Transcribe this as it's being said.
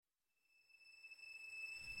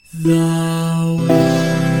The world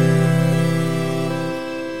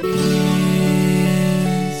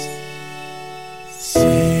is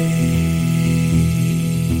saved.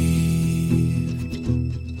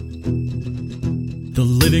 The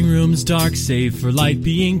living room's dark, save for light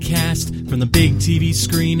being cast from the big TV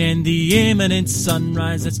screen and the imminent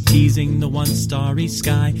sunrise that's teasing the one starry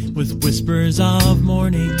sky with whispers of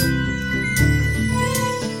morning.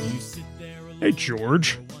 Hey,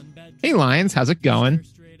 George. Hey, Lions. How's it going?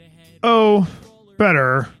 Oh,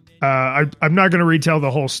 better. I'm not going to retell the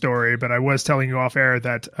whole story, but I was telling you off air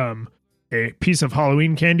that a piece of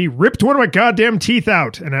Halloween candy ripped one of my goddamn teeth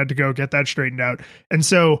out, and I had to go get that straightened out. And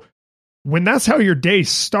so when that's how your day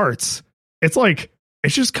starts, it's like,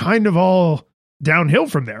 it's just kind of all downhill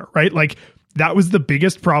from there, right? Like, that was the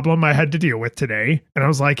biggest problem I had to deal with today. And I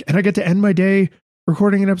was like, and I get to end my day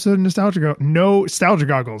recording an episode of Nostalgia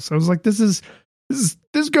Goggles. I was like, this is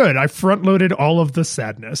good. I front loaded all of the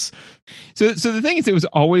sadness. So the thing is, it was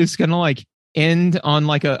always gonna like end on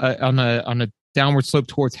like on a downward slope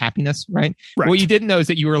towards happiness, right? What you didn't know is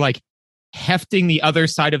that you were like hefting the other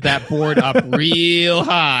side of that board up real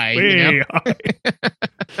high. High.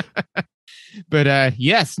 But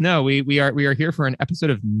yes, no, we are here for an episode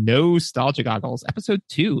of Nostalgia Goggles, episode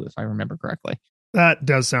 2, if I remember correctly. That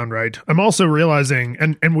does sound right. I'm also realizing,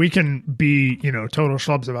 and we can be, total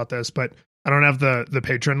schlubs about this, but I don't have the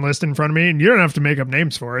patron list in front of me, and you don't have to make up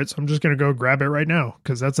names for it. So I'm just going to go grab it right now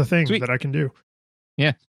because that's a thing that I can do.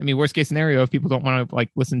 Yeah. I mean, worst case scenario, if people don't want to like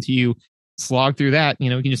listen to you slog through that, we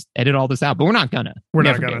can just edit all this out, but we're not gonna.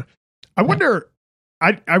 I wonder,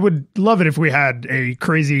 I would love it if we had a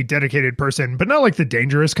crazy dedicated person, but not like the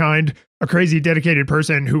dangerous kind, a crazy dedicated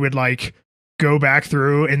person who would like go back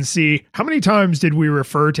through and see how many times did we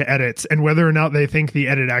refer to edits and whether or not they think the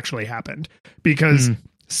edit actually happened. Because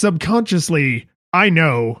subconsciously, I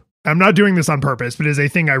know, I'm not doing this on purpose, but it's a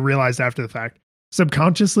thing I realized after the fact.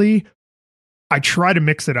 Subconsciously, I try to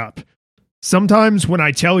mix it up. Sometimes when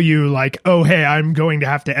I tell you like, oh, hey, I'm going to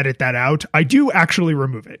have to edit that out, I do actually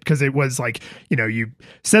remove it because it was like, you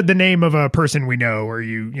said the name of a person we know, or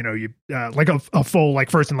you like a full like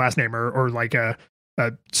first and last name, or like a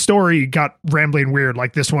story got rambling weird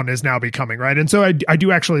like this one is now becoming, right? And so I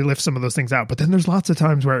do actually lift some of those things out, but then there's lots of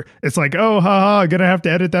times where it's like, oh, ha, gonna have to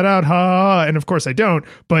edit that out, ha, and of course I don't,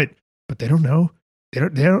 but they don't know. They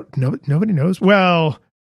don't know. Nobody knows. Well,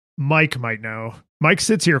 Mike might know. Mike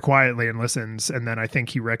sits here quietly and listens, and then I think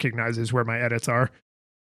he recognizes where my edits are.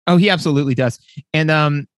 Oh, he absolutely does. And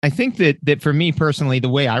I think that for me personally, the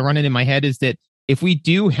way I run it in my head is that if we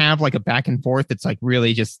do have like a back and forth, it's like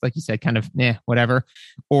really just like you said, kind of whatever.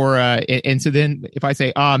 Or and so then if I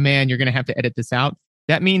say, oh man, you're going to have to edit this out,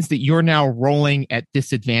 that means that you're now rolling at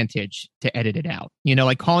disadvantage to edit it out.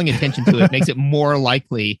 Like calling attention to it makes it more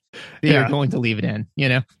likely that you're going to leave it in.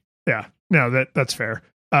 Yeah, no, that's fair.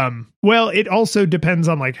 Well, it also depends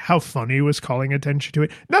on like how funny was calling attention to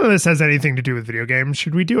it. None of this has anything to do with video games.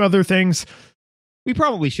 Should we do other things? We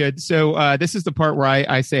probably should. So this is the part where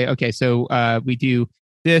I say, okay, so we do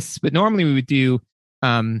this, but normally we would do.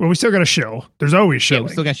 Well, we still got to shill. There's always shilling. Yeah,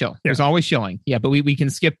 we still got shill. Yeah. There's always shilling. Yeah, but we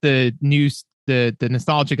can skip the news, the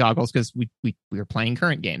Nostalgia Goggles because we are playing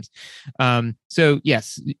current games. So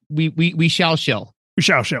yes, we shall shill. We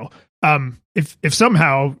shall shill. If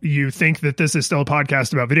somehow you think that this is still a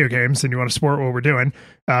podcast about video games and you want to support what we're doing,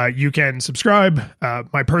 you can subscribe.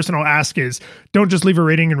 My personal ask is don't just leave a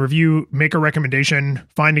rating and review, make a recommendation,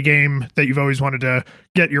 find a game that you've always wanted to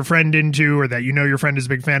get your friend into or that your friend is a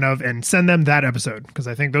big fan of and send them that episode because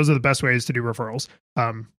I think those are the best ways to do referrals.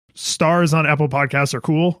 Stars on Apple Podcasts are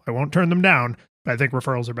cool. I won't turn them down, but I think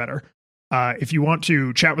referrals are better. If you want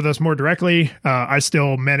to chat with us more directly, I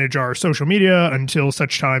still manage our social media until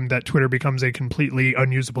such time that Twitter becomes a completely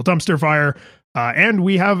unusable dumpster fire. And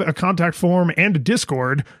we have a contact form and a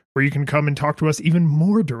Discord where you can come and talk to us even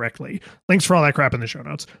more directly. Links for all that crap in the show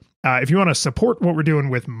notes. If you want to support what we're doing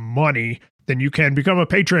with money, then you can become a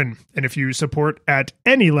patron. And if you support at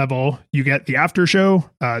any level, you get the after show.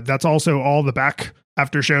 That's also all the back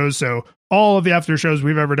after shows. So all of the after shows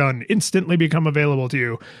we've ever done instantly become available to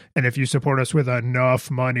you. And if you support us with enough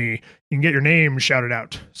money, you can get your name shouted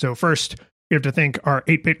out. So first, we have to thank our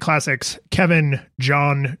 8-bit classics, Kevin,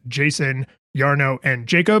 John, Jason, Yarno, and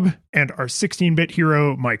Jacob, and our 16-bit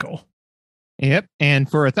hero, Michael. Yep. And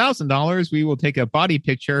for $1,000, we will take a body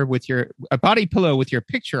pillow with your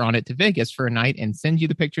picture on it to Vegas for a night and send you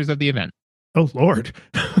the pictures of the event. Oh, Lord.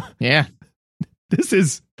 Yeah. This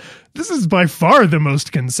is by far the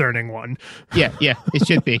most concerning one. Yeah, it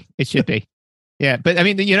should be. It should be. Yeah, but I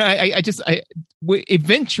mean,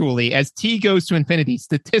 eventually, as T goes to infinity,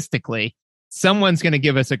 statistically, someone's going to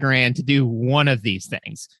give us $1,000 to do one of these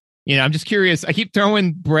things. I'm just curious. I keep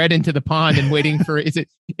throwing bread into the pond and waiting for, is it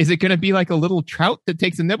going to be like a little trout that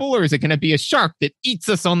takes a nibble, or is it going to be a shark that eats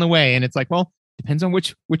us on the way? And it's like, well, depends on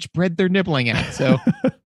which bread they're nibbling at. So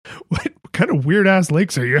what kind of weird ass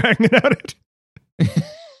lakes are you hanging out at?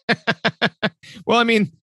 Well, I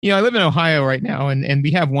mean, I live in Ohio right now, and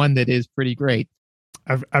we have one that is pretty great.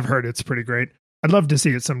 I've heard it's pretty great. I'd love to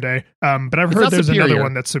see it someday. But I've heard there's another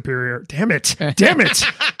one that's superior. Damn it. Damn it.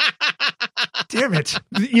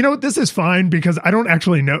 This is fine because I don't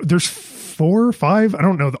actually know. There's 4 or 5. I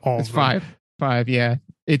don't know all it's of them. 5. Yeah.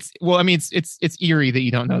 It's eerie that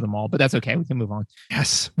you don't know them all, but that's okay. We can move on.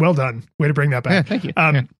 Yes. Well done. Way to bring that back. Yeah, thank you.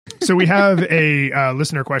 So we have a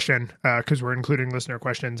listener question because we're including listener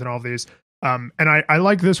questions in all of these. And I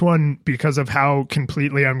like this one because of how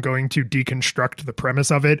completely I'm going to deconstruct the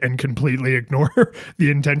premise of it and completely ignore the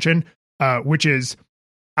intention, which is,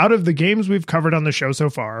 out of the games we've covered on the show so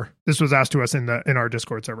far, this was asked to us in our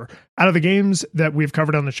Discord server. Out of the games that we've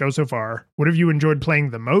covered on the show so far, what have you enjoyed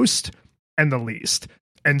playing the most and the least?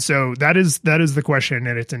 And so that is the question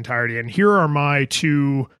in its entirety. And here are my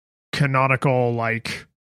 2 canonical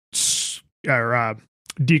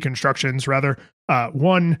deconstructions rather.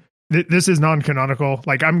 One, this is non-canonical.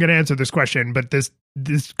 Like, I'm going to answer this question, but this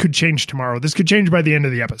could change tomorrow. This could change by the end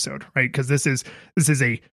of the episode, right? Because this is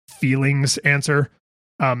a feelings answer.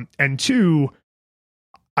 And 2,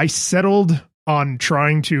 I settled on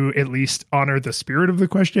trying to at least honor the spirit of the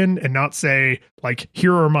question and not say, like,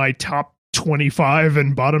 here are my top 25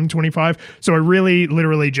 and bottom 25. So I really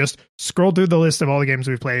literally just scrolled through the list of all the games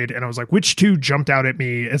we've played, and I was like, which 2 jumped out at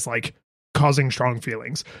me as like causing strong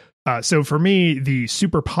feelings? So for me, the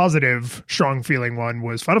super positive strong feeling one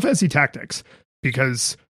was Final Fantasy Tactics,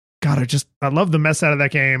 because God, I love the mess out of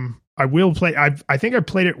that game. I will play. I think I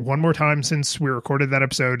played it one more time since we recorded that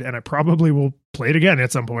episode, and I probably will play it again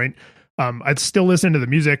at some point. I'd still listen to the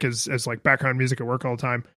music as like background music at work all the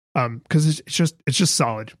time. Because it's just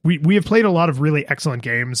solid. We have played a lot of really excellent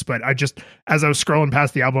games, but as I was scrolling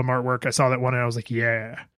past the album artwork, I saw that one and I was like,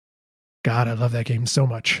 yeah, God, I love that game so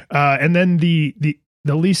much. And then the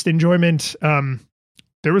least enjoyment,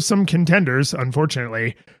 there was some contenders,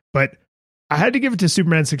 unfortunately, but I had to give it to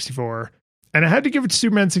Superman 64. And I had to give it to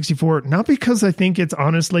Superman 64, not because I think it's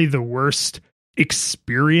honestly the worst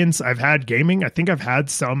experience I've had gaming. I think I've had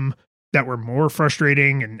some that were more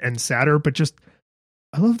frustrating and sadder, but just,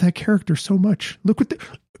 I love that character so much. Look,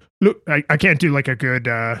 I can't do like a good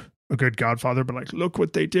Godfather, but like, look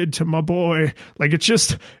what they did to my boy. Like,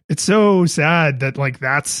 it's so sad that like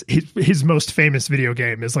that's his most famous video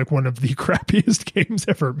game is like one of the crappiest games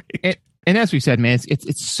ever made. And as we said, man,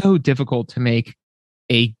 it's so difficult to make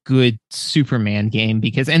a good Superman game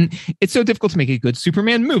and it's so difficult to make a good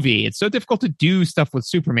Superman movie. It's so difficult to do stuff with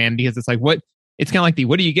Superman because it's like, it's kind of like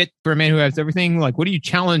what do you get for a man who has everything? Like, what do you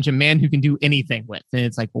challenge a man who can do anything with? And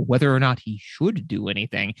it's like, well, whether or not he should do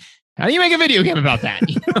anything. How do you make a video game about that?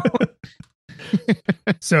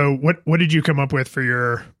 So what did you come up with for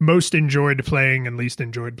your most enjoyed playing and least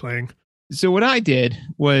enjoyed playing? So what I did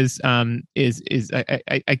was I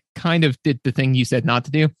kind of did the thing you said not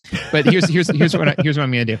to do, but here's what I'm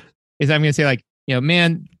going to do is I'm going to say, like,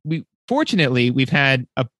 man, fortunately we've had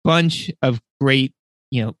a bunch of great,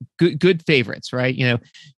 good favorites, right?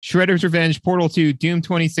 Shredder's Revenge, Portal 2, Doom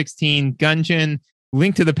 2016, Gungeon,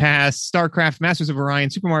 Link to the Past, StarCraft, Masters of Orion,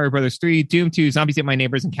 Super Mario Brothers 3, Doom 2, Zombies Ate My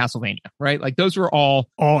Neighbors, and Castlevania, right? Like, those were all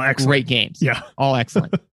excellent. Great games. Yeah. All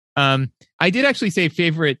excellent. I did actually say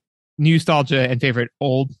favorite nostalgia and favorite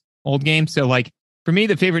old games. So like for me,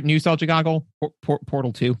 the favorite nostalgia goggle,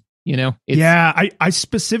 Portal 2, I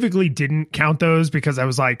specifically didn't count those because I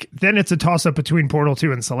was like, then it's a toss up between Portal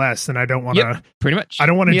 2 and Celeste. And I don't want to pretty much, I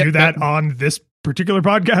don't want to do that on this particular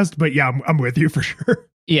podcast, but yeah, I'm with you for sure.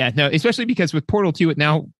 Yeah, no, especially because with Portal 2, it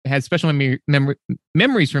now has special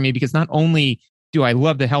memories for me because not only do I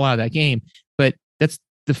love the hell out of that game, but that's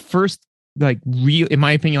the first like real, in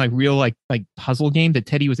my opinion, like real like puzzle game that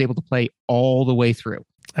Teddy was able to play all the way through.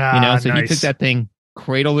 So nice. He took that thing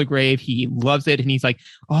cradle to grave. He loves it, and he's like,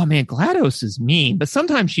 "Oh man, GLaDOS is mean, but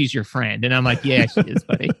sometimes she's your friend." And I'm like, "Yeah, she is,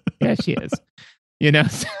 buddy. Yeah, she is."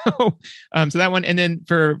 So that one, and then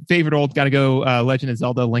for favorite old, got to go Legend of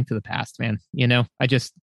Zelda: Link to the Past. Man, I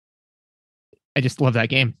just love that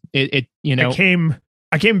game. I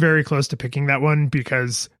came very close to picking that one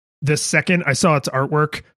because the second I saw its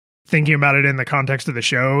artwork, thinking about it in the context of the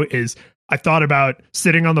show, is I thought about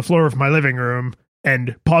sitting on the floor of my living room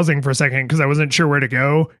and pausing for a second because I wasn't sure where to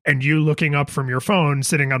go, and you looking up from your phone,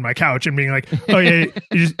 sitting on my couch and being like, "Oh yeah,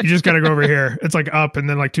 you just got to go over here. It's like up and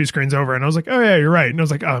then like 2 screens over." And I was like, "Oh yeah, you're right." And I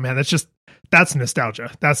was like, "Oh man, that's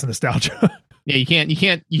nostalgia. That's nostalgia." Yeah, you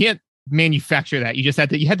can't manufacture that. You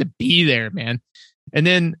had to be there, man. And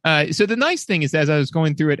then, so the nice thing is, as I was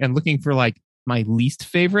going through it and looking for like my least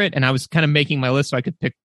favorite, and I was kind of making my list so I could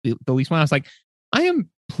pick the least one, I was like, I am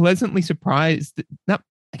pleasantly surprised, not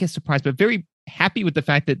I guess surprised, but very happy with the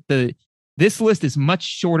fact that this list is much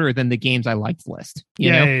shorter than the games I liked list.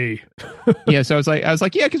 You Yay. know? Yeah. So I was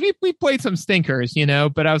like, yeah, because we played some stinkers, you know,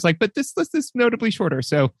 but I was like, but this list is notably shorter.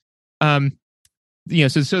 So, you know,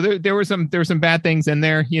 so there were some bad things in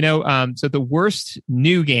there, you know. So the worst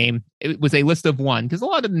new game, it was a list of one, because a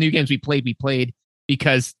lot of the new games we played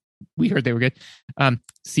because we heard they were good.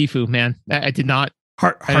 Sifu, man, I did not.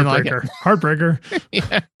 Heartbreaker.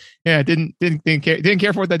 Heartbreaker. Yeah. Didn't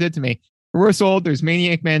care for what that did to me. Worst old, there's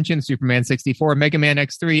Maniac Mansion, Superman 64, Mega Man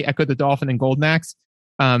X3, Echo the Dolphin, and Golden Axe.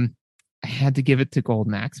 I had to give it to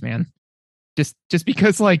Golden Axe, man. Just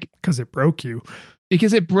because, like, because it broke you.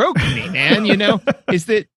 Because it broke me, man. You know, is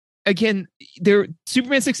that again?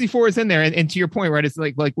 Superman 64 is in there, and to your point, right? It's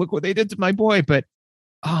like look what they did to my boy. But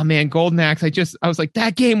oh man, Golden Axe. I was like,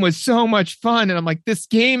 that game was so much fun, and I'm like, this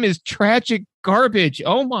game is tragic garbage.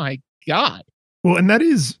 Oh my god. Well, and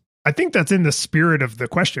I think that's in the spirit of the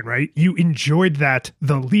question, right? You enjoyed that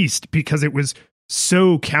the least because it was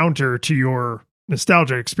so counter to your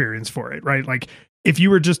nostalgia experience for it, right? Like if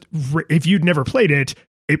you'd never played it,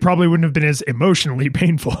 it probably wouldn't have been as emotionally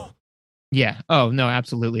painful. Yeah. Oh no,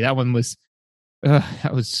 absolutely. That one was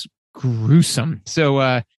gruesome.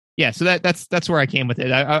 So yeah, so that's where I came with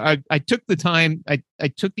it. I took the time, I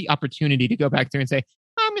took the opportunity to go back through and say,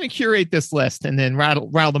 I'm going to curate this list and then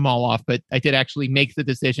rattle them all off. But I did actually make the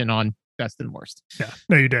decision on best and worst. Yeah,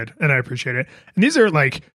 no, you did. And I appreciate it. And these are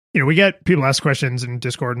like, you know, we get people ask questions in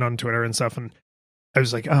Discord and on Twitter and stuff. And I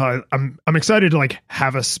was like, oh, I'm excited to like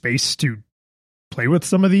have a space to play with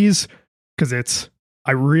some of these because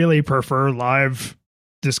I really prefer live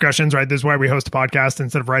discussions, right? This is why we host a podcast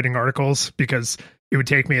instead of writing articles, because it would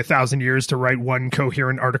take me 1,000 years to write one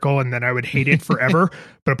coherent article and then I would hate it forever.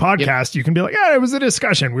 But a podcast, You can be like, yeah, it was a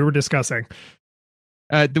discussion. We were discussing.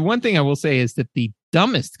 The one thing I will say is that the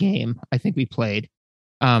dumbest game I think we played,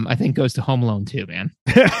 I think goes to Home Alone 2, man.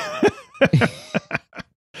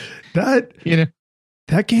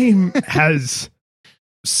 That game has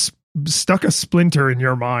stuck a splinter in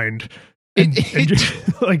your mind. And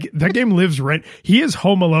like that game lives he is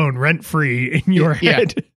Home Alone rent free in your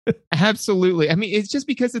head. Yeah. Absolutely. I mean, it's just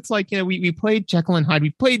because it's like, you know, we played Jekyll and Hyde. We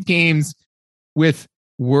played games with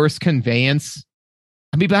worse conveyance.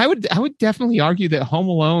 I mean, but I would definitely argue that Home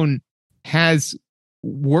Alone has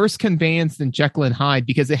worse conveyance than Jekyll and Hyde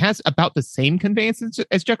because it has about the same conveyance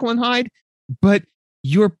as Jekyll and Hyde, but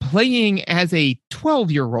you're playing as a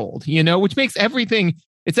 12-year-old, you know, which makes everything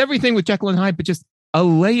with Jekyll and Hyde, but just a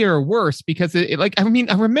layer worse because I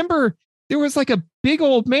remember there was like a big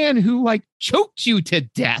old man who like choked you to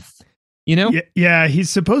death, you know? Yeah. He's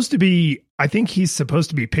supposed to be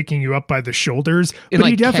picking you up by the shoulders, but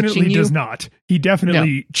like he definitely does not. He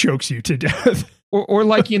definitely chokes you to death. Or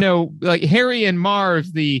like, you know, like Harry and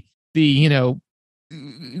Marv, the you know,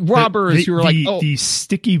 robbers who are like, the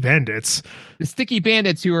sticky bandits. The sticky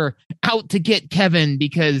bandits who are out to get Kevin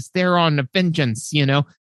because they're on a vengeance, you know?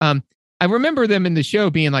 I remember them in the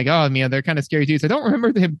show being like, oh, man, they're kind of scary dudes. I don't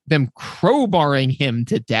remember them crowbarring him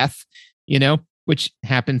to death, you know, which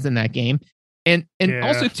happens in that game. And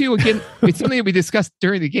also, too, again, it's something that we discussed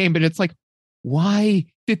during the game, but it's like, why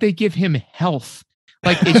did they give him health?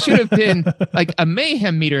 Like, it should have been like a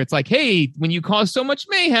mayhem meter. It's like, hey, when you cause so much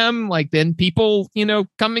mayhem, like, then people, you know,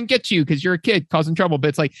 come and get you because you're a kid causing trouble. But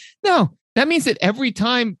it's like, no, that means that every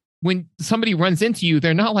time when somebody runs into you,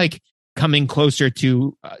 they're not like coming closer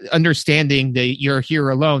to understanding that you're here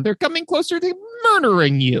alone. They're coming closer to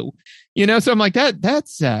murdering you, you know? So I'm like,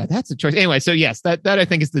 that's a choice. Anyway, so yes, that I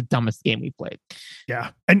think is the dumbest game we played. Yeah.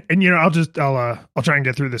 And you know, I'll try and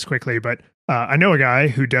get through this quickly, but I know a guy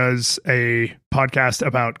who does a podcast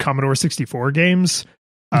about Commodore 64 games.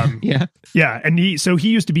 Yeah. And he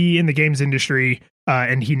used to be in the games industry,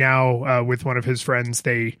 and he now, with one of his friends,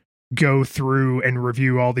 they go through and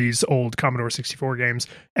review all these old Commodore 64 games.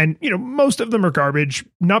 And, you know, most of them are garbage,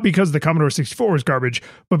 not because the Commodore 64 was garbage,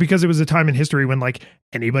 but because it was a time in history when like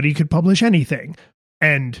anybody could publish anything.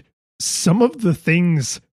 And some of the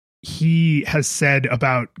things he has said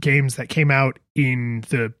about games that came out in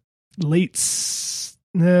the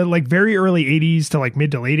like very early 80s to like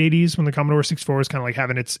mid to late 80s when the Commodore 64 was kind of like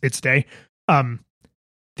having its day.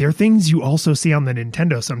 There are things you also see on the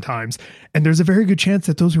Nintendo sometimes, and there's a very good chance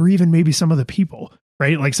that those were even maybe some of the people,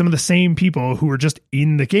 right? Like some of the same people who were just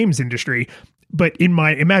in the games industry. But in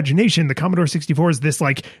my imagination, the Commodore 64 is this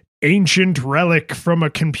like ancient relic from a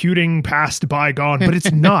computing past bygone, but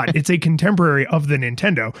it's not. It's a contemporary of the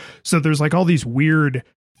Nintendo. So there's like all these weird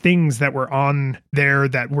things that were on there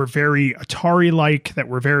that were very Atari-like, that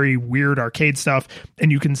were very weird arcade stuff.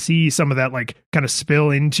 And you can see some of that like kind of spill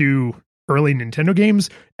into early Nintendo games.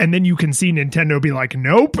 And then you can see Nintendo be like,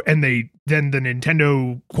 nope. And then the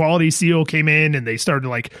Nintendo quality seal came in and they started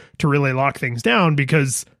like to really lock things down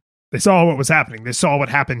because they saw what was happening. They saw what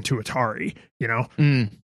happened to Atari, you know?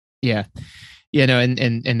 Yeah. Yeah, no,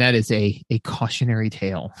 and that is a cautionary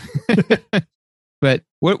tale. But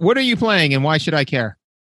what are you playing and why should I care?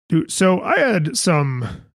 Dude, so I had some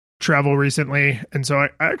travel recently, and so I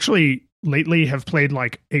actually lately have played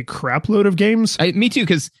like a crap load of games. Me too,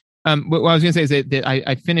 because what I was going to say is that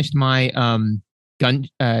I finished my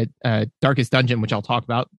Darkest Dungeon, which I'll talk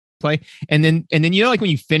about, play, and then you know, like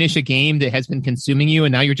when you finish a game that has been consuming you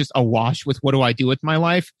and now you're just awash with what do I do with my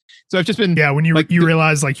life. So I've just been when you like, you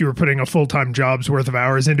realize like you were putting a full-time job's worth of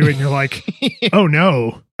hours into it and you're like oh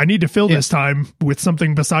no, I need to fill this time with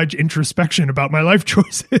something besides introspection about my life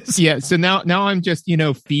choices. So now I'm just, you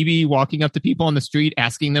know, Phoebe walking up to people on the street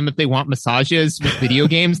asking them if they want massages with video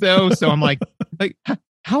games though. So I'm like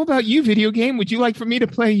how about you, video game? Would you like for me to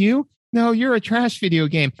play you? No, you're a trash video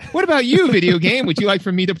game. What about you, video game? Would you like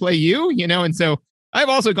for me to play you? You know, and so I've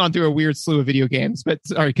also gone through a weird slew of video games, but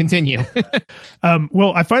sorry, continue.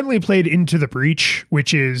 Well, I finally played Into the Breach,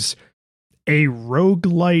 which is a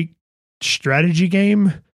roguelike strategy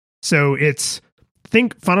game. So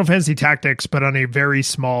think Final Fantasy Tactics, but on a very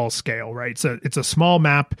small scale, right? So it's a small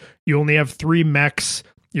map. You only have 3 mechs.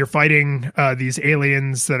 You're fighting these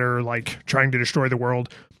aliens that are like trying to destroy the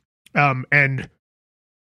world. And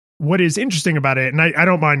what is interesting about it, and I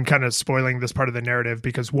don't mind kind of spoiling this part of the narrative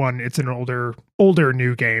because 1, it's an older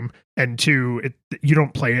new game, and 2, you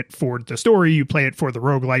don't play it for the story, you play it for the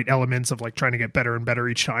roguelite elements of like trying to get better and better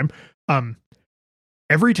each time.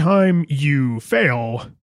 Every time you fail,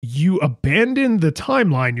 you abandon the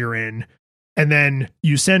timeline you're in, and then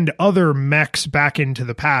you send other mechs back into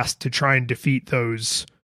the past to try and defeat the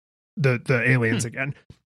aliens again.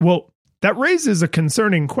 Well, that raises a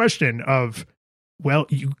concerning question of, well,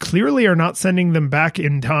 you clearly are not sending them back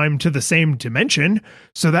in time to the same dimension.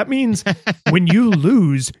 So that means when you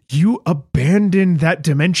lose, you abandon that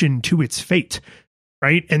dimension to its fate,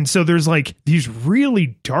 right? And so there's like these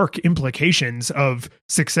really dark implications of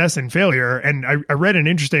success and failure. And I read an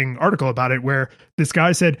interesting article about it where this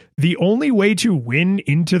guy said the only way to win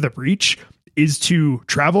Into the Breach is to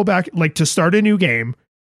travel back, like to start a new game,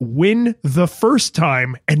 win the first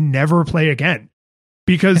time, and never play again.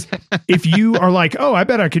 Because if you are like, oh, I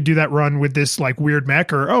bet I could do that run with this like weird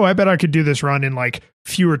mech, or, oh, I bet I could do this run in like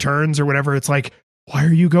fewer turns or whatever. It's like, why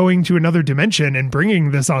are you going to another dimension and bringing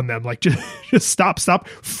this on them? Like, just stop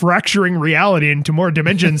fracturing reality into more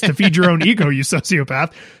dimensions to feed your own ego, you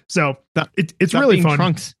sociopath. So it's really fun.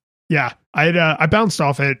 Trunks. Yeah, I bounced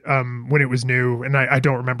off it when it was new, and I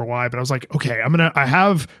don't remember why, but I was like, okay, I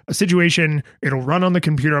have a situation. It'll run on the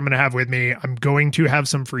computer I'm going to have with me. I'm going to have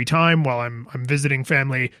some free time while I'm visiting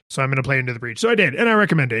family, so I'm going to play Into the Breach. So I did, and I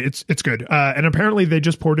recommend it. It's good. And apparently they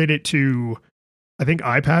just ported it to, I think,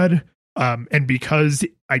 iPad. And because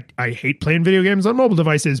I hate playing video games on mobile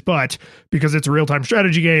devices, but because it's a real-time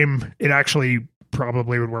strategy game, it actually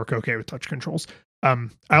probably would work okay with touch controls. I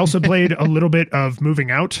also played a little bit of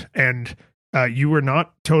Moving Out, and you were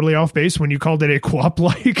not totally off base when you called it a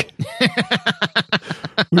co-op-like,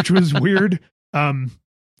 which was weird.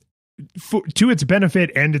 To its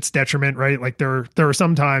benefit and its detriment, right? Like there are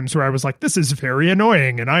some times where I was like, this is very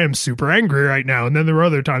annoying and I am super angry right now. And then there were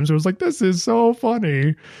other times where I was like, this is so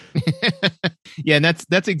funny. Yeah, and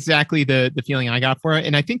that's exactly the feeling I got for it.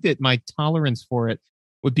 And I think that my tolerance for it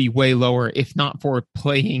would be way lower if not for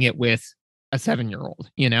playing it with a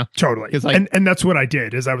 7-year-old, you know? Totally. Like, and that's what I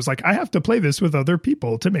did, is I was like, I have to play this with other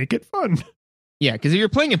people to make it fun. Yeah, because if you're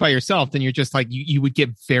playing it by yourself, then you're just like, you would get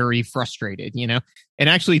very frustrated, you know? And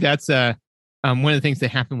actually, that's one of the things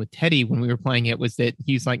that happened with Teddy when we were playing it was that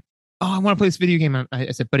he's like, oh, I want to play this video game.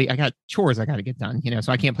 I said, buddy, I got chores I got to get done, you know,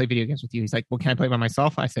 so I can't play video games with you. He's like, well, can I play by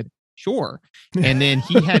myself? I said, sure. And then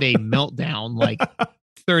he had a meltdown like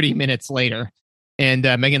 30 minutes later. And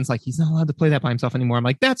Megan's like, he's not allowed to play that by himself anymore. I'm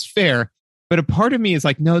like, that's fair. But a part of me is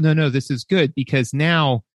like, no, this is good, because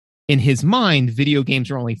now in his mind, video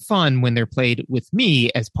games are only fun when they're played with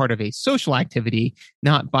me as part of a social activity,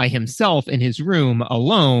 not by himself in his room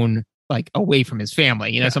alone, like away from his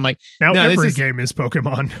family. You know, so I'm like, now every game is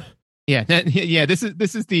Pokemon. Yeah, this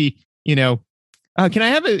is the, you know, Can I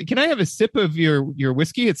have a sip of your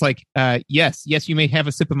whiskey? It's like, yes, you may have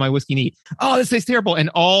a sip of my whiskey neat. Oh, this tastes terrible. And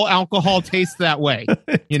all alcohol tastes that way.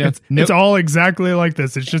 You know, it's all exactly like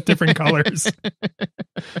this. It's just different colors.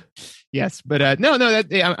 Yes, but no,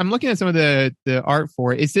 I'm looking at some of the art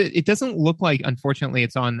for it. It doesn't look like, unfortunately,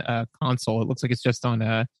 it's on console. It looks like it's just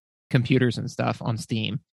on computers and stuff on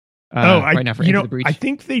Steam. Right now for Into the Breach. I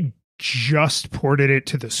think they just ported it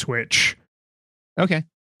to the Switch. Okay.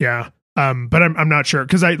 Yeah. But I'm not sure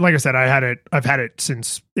because I've had it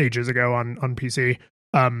since ages ago on PC.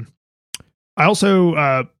 I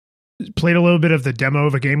also played a little bit of the demo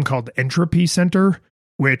of a game called Entropy Center,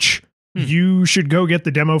 which you should go get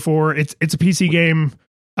the demo for. It's a PC game.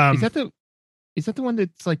 Is that the one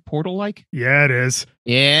that's like Portal like? Yeah, it is.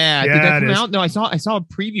 Yeah, did that come out? No, I saw a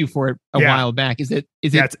preview for it a while back. It's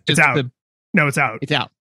out. No, it's out. It's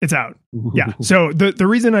out. It's out. Yeah. So the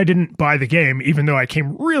reason I didn't buy the game, even though I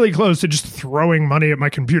came really close to just throwing money at my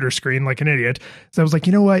computer screen like an idiot, is I was like,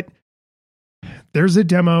 you know what? There's a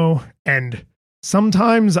demo, and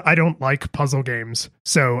sometimes I don't like puzzle games.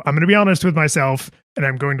 So I'm going to be honest with myself, and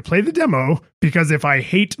I'm going to play the demo, because if I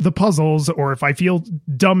hate the puzzles or if I feel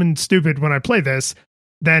dumb and stupid when I play this,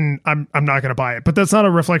 then I'm not going to buy it. But that's not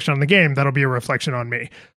a reflection on the game. That'll be a reflection on me.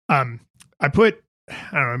 I put,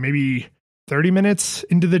 I don't know, maybe 30 minutes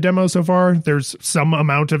into the demo so far. There's some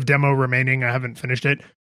amount of demo remaining. I haven't finished it.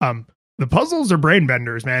 The puzzles are brain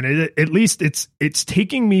benders, man. At least it's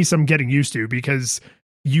taking me some getting used to, because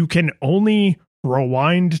you can only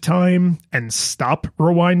rewind time and stop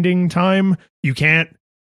rewinding time. You can't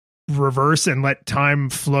reverse and let time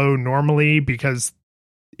flow normally, because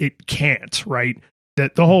it can't, right?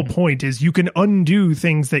 That the whole point is you can undo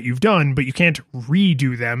things that you've done, but you can't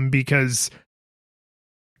redo them, because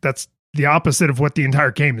that's the opposite of what the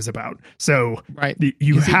entire game is about. So right.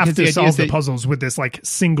 You have to solve the puzzles with this like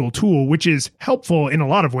single tool, which is helpful in a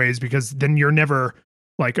lot of ways, because then you're never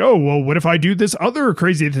like, oh, well, what if I do this other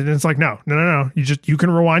crazy thing? It's like, no. You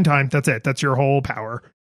can rewind time. That's it. That's your whole power.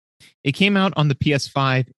 It came out on the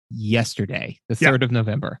PS5 yesterday, the 3rd of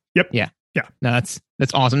November. Yep. Yeah. No, that's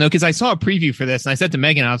awesome. No, because I saw a preview for this and I said to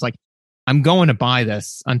Megan, I was like, I'm going to buy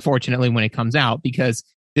this, unfortunately, when it comes out, because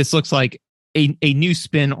this looks like a new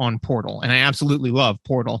spin on Portal. And I absolutely love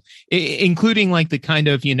Portal, including like the kind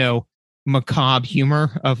of, macabre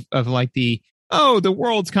humor of like the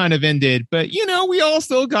world's kind of ended, but we all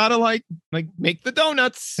still gotta like make the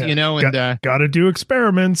donuts, and gotta do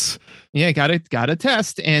experiments. Yeah, gotta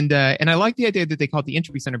test. And I like the idea that they call it the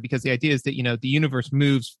Entropy Center, because the idea is that, the universe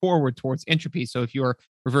moves forward towards entropy. So if you're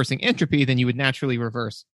reversing entropy, then you would naturally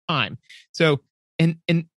reverse time. So, and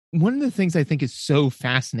one of the things I think is so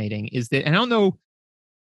fascinating is that, and I don't know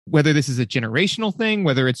whether this is a generational thing,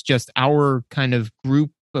 whether it's just our kind of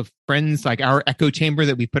group of friends, like our echo chamber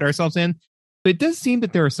that we put ourselves in, but it does seem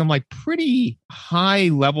that there are some like pretty high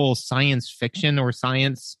level science fiction or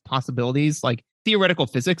science possibilities, like theoretical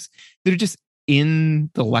physics, that are just in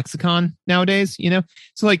the lexicon nowadays,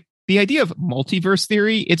 So like the idea of multiverse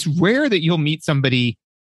theory, it's rare that you'll meet somebody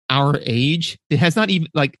our age that has not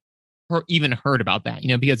even heard about that,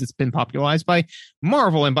 because it's been popularized by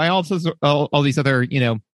Marvel and by all these other,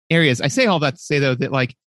 areas. I say all that to say, though, that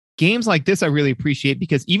like games like this, I really appreciate,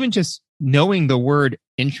 because even just knowing the word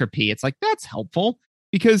entropy, it's like, that's helpful,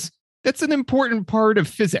 because that's an important part of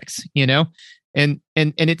physics, and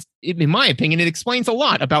it's, in my opinion, it explains a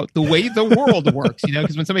lot about the way the world works,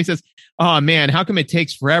 because when somebody says, oh man, how come it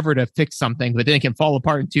takes forever to fix something, but then it can fall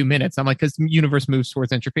apart in 2 minutes? I'm like, because the universe moves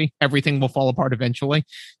towards entropy. Everything will fall apart eventually.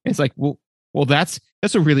 And it's like, well, that's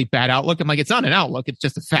a really bad outlook. I'm like, it's not an outlook. It's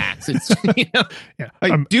just a fact. It's,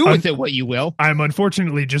 do with it what you will. I'm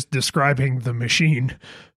unfortunately just describing the machine.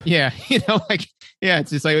 Yeah.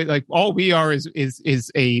 It's just like all we are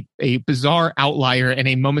is a bizarre outlier and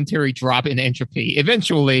a momentary drop in entropy.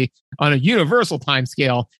 Eventually, on a universal time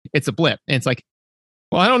scale, it's a blip. And it's like,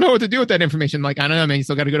 well, I don't know what to do with that information. Like, I don't know, man, you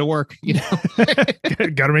still got to go to work,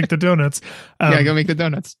 Got to make the donuts. Go make the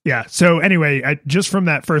donuts. Yeah. So anyway, just from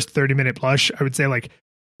that first 30-minute plush, I would say like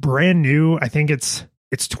brand new, I think it's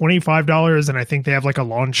 $25, and I think they have like a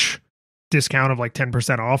launch discount of like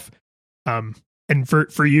 10% off. And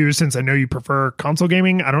for you, since I know you prefer console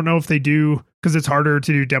gaming, I don't know if they do, because it's harder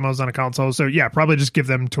to do demos on a console. So yeah, probably just give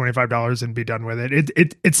them $25 and be done with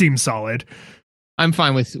it. It seems solid. I'm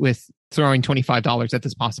fine with throwing $25 at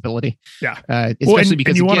this possibility. Yeah. Especially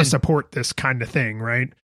because you want to support this kind of thing, right?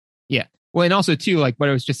 Yeah. Well, and also too, like what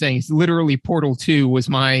I was just saying, is literally Portal 2 was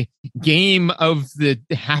my game of the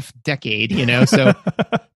half decade, So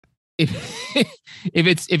if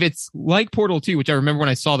it's like Portal 2, which I remember when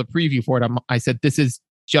I saw the preview for it, I said, this is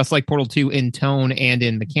just like Portal 2 in tone and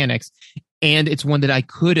in mechanics. and it's one that I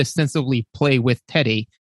could ostensibly play with Teddy.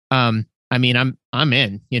 I mean, I'm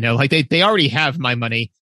in, you know, like they already have my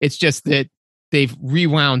money. It's just that they've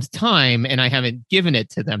rewound time and I haven't given it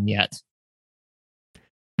to them yet.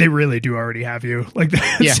 They really do already have you. Like,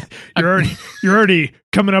 yeah, you're already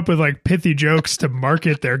coming up with like pithy jokes to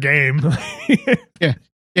market their game.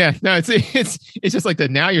 Yeah. No, it's just like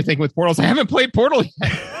now you're thinking with Portals. I haven't played Portal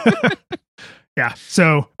yet. Yeah.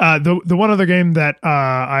 So the one other game that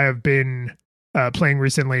I have been playing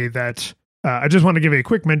recently that I just want to give a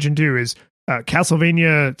quick mention to is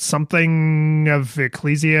Castlevania something of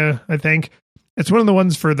Ecclesia, I think. It's one of the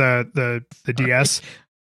ones for the DS.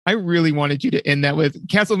 I really wanted you to end that with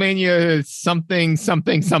Castlevania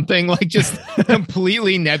something, like just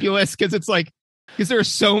completely nebulous, because there are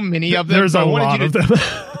so many of them. There's a lot of them.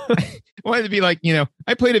 I wanted to be like, you know,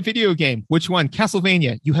 I played a video game. Which one?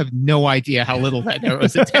 Castlevania. You have no idea how little that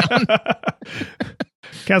narrows it down.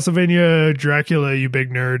 Castlevania Dracula, you big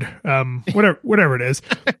nerd. Whatever it is.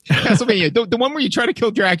 Castlevania, the one where you try to kill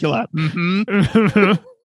Dracula. Mm-hmm.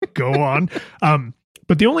 Go on.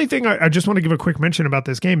 But the only thing I just want to give a quick mention about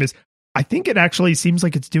this game is I think it actually seems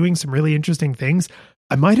like it's doing some really interesting things.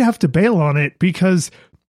 I might have to bail on it because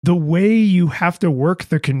the way you have to work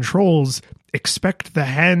the controls expect the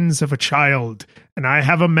hands of a child, and I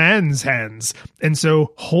have a man's hands. And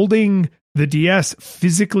so holding the DS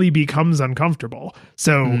physically becomes uncomfortable.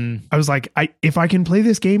 So I was like, if I can play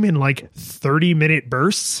this game in like 30-minute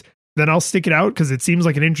bursts, then I'll stick it out because it seems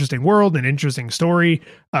like an interesting world, an interesting story.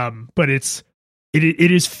 But it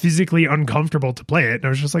is physically uncomfortable to play it. And I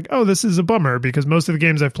was just like, oh, this is a bummer, because most of the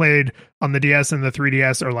games I've played on the DS and the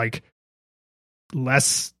 3DS are like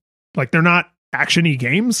less, like they're not action-y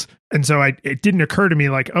games. And so it didn't occur to me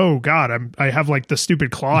like, oh God, I have like the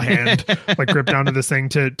stupid claw hand like gripped onto this thing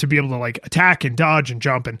to be able to like attack and dodge and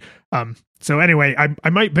jump. And so anyway, I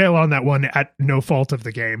might bail on that one at no fault of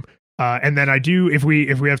the game. And then I do, if we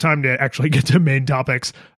have time to actually get to main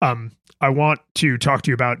topics, I want to talk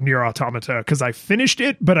to you about Nier Automata, because I finished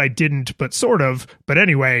it, but I didn't, but sort of. But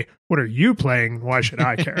anyway, what are you playing? Why should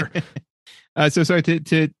I care? So sorry, to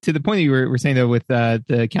the point that you were saying though with the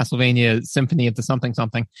Castlevania Symphony of the something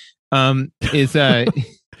is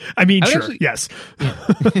I mean, sure, actually, yes.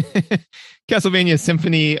 Castlevania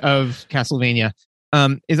Symphony of Castlevania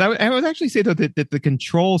is I would actually say though that the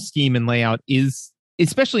control scheme and layout is,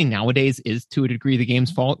 especially nowadays, is to a degree the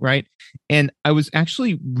game's fault, right? And I was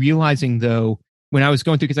actually realizing though, when I was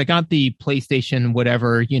going through, because I got the PlayStation,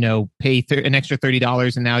 whatever, you know, pay an extra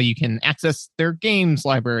 $30 and now you can access their games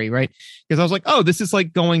library, right? Because I was like, oh, this is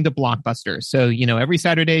like going to Blockbuster. So, you know, every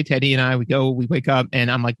Saturday, Teddy and I, we wake up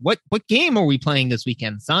and I'm like, what game are we playing this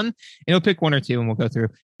weekend, son? And he'll pick one or two and we'll go through.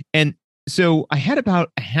 And so I had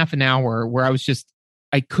about a half an hour where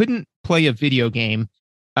I couldn't play a video game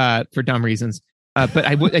for dumb reasons. But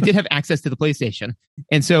I did have access to the PlayStation.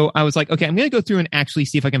 And so I was like, okay, I'm going to go through and actually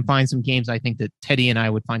see if I can find some games I think that Teddy and I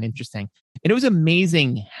would find interesting. And it was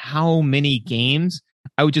amazing how many games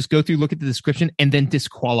I would just go through, look at the description, and then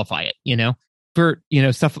disqualify it, you know, for, you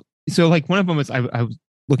know, stuff. So like one of them was, I was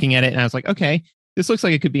looking at it and I was like, okay, this looks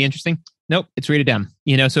like it could be interesting. Nope, it's rated M,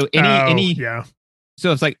 you know, so yeah.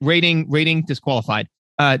 So it's like rating disqualified,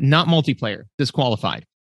 not multiplayer disqualified.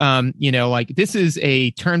 You know, like this is a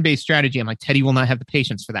turn-based strategy. I'm like, Teddy will not have the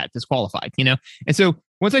patience for that. Disqualified, you know? And so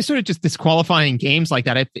once I started just disqualifying games like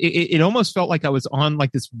that, it almost felt like I was on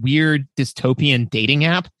like this weird dystopian dating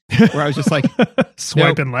app where I was just like,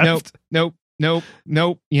 swiping left. Nope. You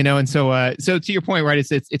know? And so to your point, right?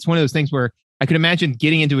 It's one of those things where I could imagine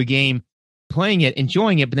getting into a game, playing it,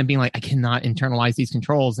 enjoying it, but then being like, I cannot internalize these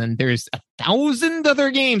controls. And there's 1,000 other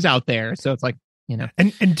games out there. So it's like, you know.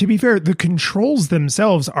 And to be fair, the controls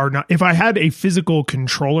themselves are not, if I had a physical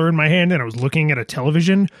controller in my hand and I was looking at a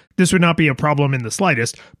television, this would not be a problem in the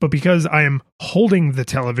slightest. But because I am holding the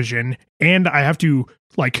television and I have to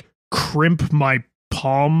like crimp my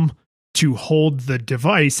palm to hold the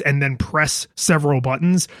device and then press several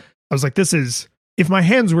buttons, I was like, if my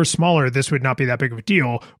hands were smaller, this would not be that big of a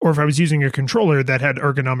deal. Or if I was using a controller that had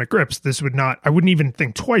ergonomic grips, I wouldn't even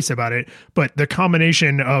think twice about it. But the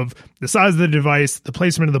combination of the size of the device, the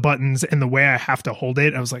placement of the buttons, and the way I have to hold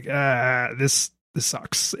it, I was like, this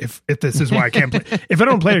sucks. If this is why I can't play. If I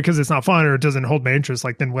don't play it because it's not fun or it doesn't hold my interest,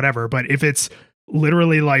 like then whatever. But if it's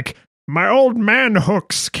literally like my old man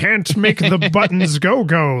hooks can't make the buttons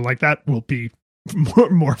go, like that will be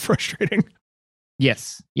more frustrating.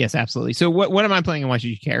 Yes, absolutely. So what am I playing and why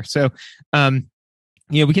should you care? So, you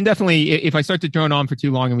know, we can definitely, if I start to drone on for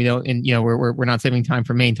too long and we don't, and, you know, we're not saving time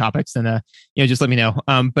for main topics, then, you know, just let me know.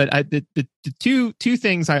 But the two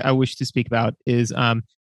things I wish to speak about is,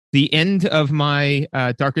 the end of my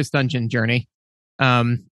Darkest Dungeon journey.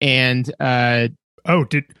 Do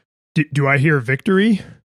I hear victory?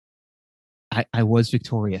 I was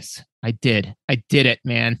victorious. I did it,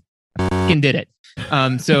 man. I fucking did it.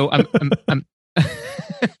 So I'm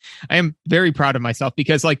I am very proud of myself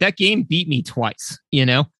because like that game beat me twice. You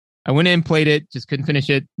know, I went in, played it, just couldn't finish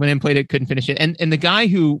it. Went in, played it, couldn't finish it. And the guy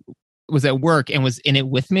who was at work and was in it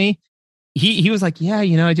with me, he was like, yeah,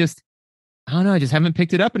 you know, I don't know. I just haven't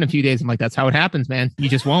picked it up in a few days. I'm like, that's how it happens, man. You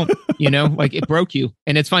just won't, you know, like it broke you.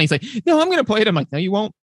 And it's funny. He's like, no, I'm going to play it. I'm like, no, you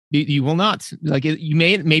won't. You will not. Like you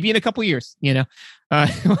may, maybe in a couple of years, you know,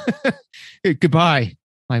 goodbye,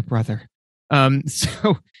 my brother.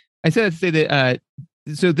 So I said to say that,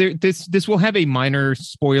 so this will have a minor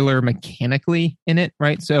spoiler mechanically in it,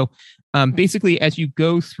 right? So, basically as you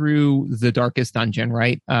go through the Darkest Dungeon,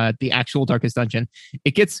 right? The actual Darkest Dungeon,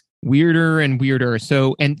 it gets weirder and weirder.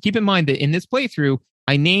 So, and keep in mind that in this playthrough,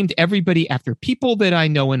 I named everybody after people that I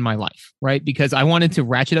know in my life, right? Because I wanted to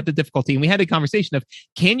ratchet up the difficulty. And we had a conversation of,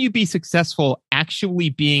 can you be successful actually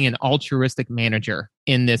being an altruistic manager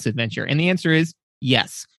in this adventure? And the answer is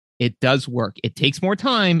yes, it does work. It takes more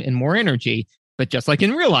time and more energy, but just like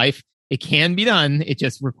in real life, it can be done. It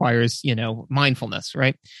just requires, you know, mindfulness,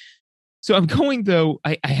 right? So I'm going though,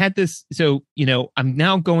 I had this, so, you know, I'm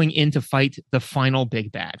now going in to fight the final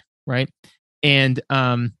big bad, right? And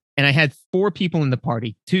I had 4 people in the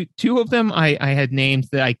party. Two of them I had names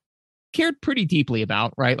that I cared pretty deeply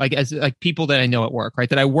about, right? Like as like people that I know at work, right?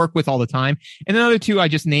 That I work with all the time. And the other 2, I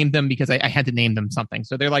just named them because I had to name them something.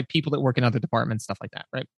 So they're like people that work in other departments, stuff like that,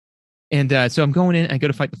 right? And so I'm going in, I go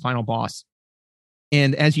to fight the final boss.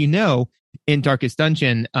 And as you know, in Darkest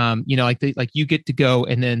Dungeon, you know, like you get to go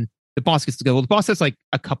and then the boss gets to go. Well, the boss has like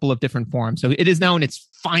a couple of different forms. So it is now in its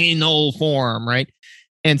final form, right?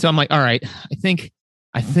 And so I'm like, all right, I think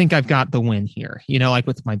I've got the win here, you know, like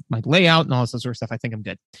with my layout and all this sort of stuff. I think I'm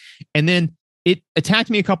good. And then it attacked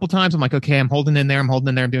me a couple times. I'm like, okay, I'm holding in there. I'm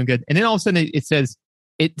doing good. And then all of a sudden it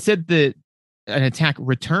said an attack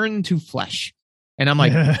return to flesh. And I'm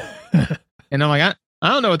like, I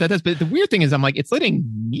don't know what that does. But the weird thing is I'm like, it's letting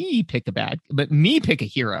me pick a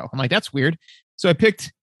hero. I'm like, that's weird. So I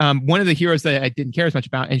picked one of the heroes that I didn't care as much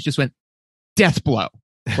about. And it just went death blow.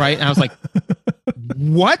 Right. And I was like,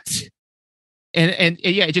 what? And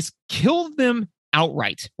yeah, it just killed them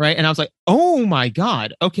outright, right? And I was like, oh my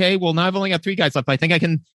God, okay, well now I've only got 3 guys left. I think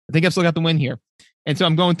I've still got the win here. And so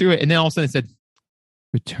I'm going through it, and then all of a sudden it said,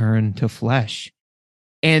 return to flesh.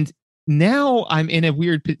 And now I'm in a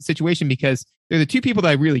weird situation because they're the 2 people that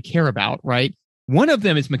I really care about, right? One of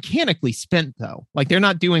them is mechanically spent though. Like they're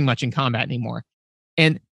not doing much in combat anymore.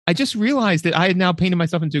 And I just realized that I had now painted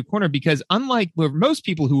myself into a corner because unlike where most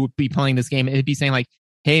people who would be playing this game, it'd be saying like,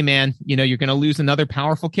 hey man, you know, you're going to lose another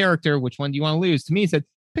powerful character. Which one do you want to lose? To me, it said,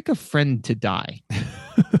 pick a friend to die.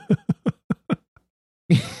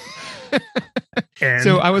 And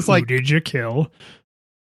so I was like, who did you kill?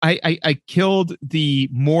 I killed the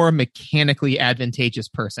more mechanically advantageous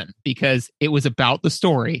person because it was about the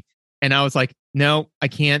story. And I was like, no, I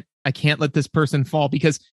can't let this person fall,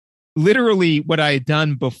 because literally what I had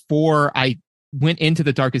done before I went into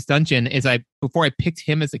the Darkest Dungeon is before I picked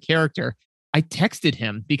him as a character, I texted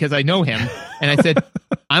him because I know him. And I said,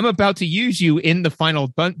 I'm about to use you in the final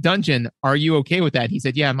dungeon. Are you okay with that? He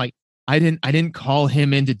said, yeah. I'm like, I didn't call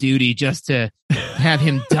him into duty just to have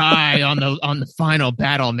him die on the final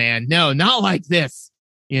battle, man. No, not like this,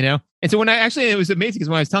 you know? And so it was amazing because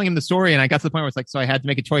when I was telling him the story and I got to the point where it's like, so I had to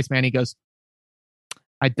make a choice, man. He goes,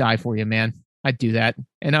 I'd die for you, man. I'd do that.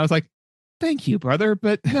 And I was like, thank you, brother.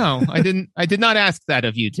 But no, I did not ask that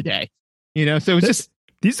of you today. You know, so it's just,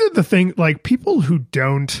 these are the things, like people who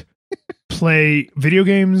don't play video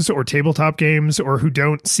games or tabletop games or who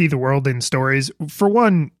don't see the world in stories. For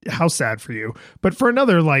one, how sad for you. But for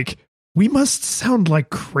another, like, we must sound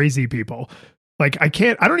like crazy people. Like, I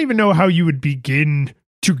don't even know how you would begin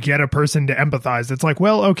to get a person to empathize. It's like,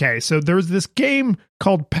 well, okay, so there was this game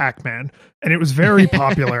called Pac-Man and it was very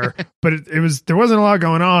popular, but there wasn't a lot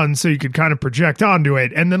going on. So you could kind of project onto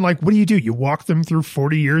it. And then like, what do? You walk them through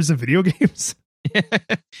 40 years of video games.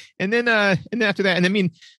 and then after that, and I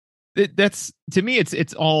mean, that's, to me,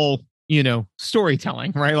 it's all, you know,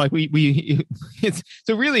 storytelling, right? Like it's,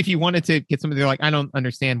 so really, if you wanted to get somebody, they're like, I don't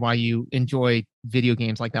understand why you enjoy video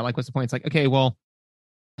games like that. Like, what's the point? It's like, okay, well,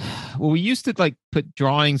 we used to like put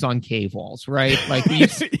drawings on cave walls, right? Like we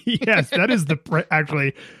used yes, that is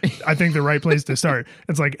actually, I think the right place to start.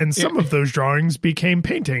 It's like, and some of those drawings became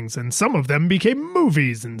paintings, and some of them became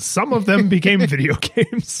movies, and some of them became video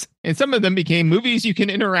games, and some of them became movies you can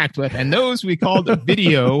interact with, and those we called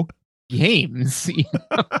video games. You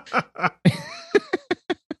know?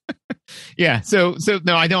 Yeah. So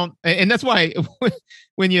no, I don't. And that's why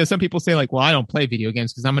when some people say like, well, I don't play video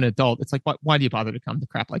games because I'm an adult. It's like, why do you bother to come to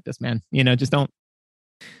crap like this, man? Just don't.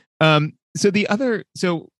 And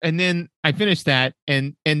then I finished that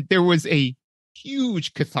and there was a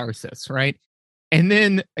huge catharsis, right? And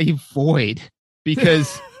then a void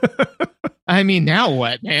because I mean, now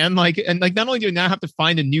what, man? Like not only do I now have to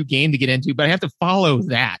find a new game to get into, but I have to follow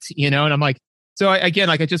that, and I'm like, so I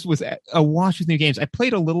just was awash with new games. I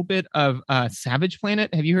played a little bit of Savage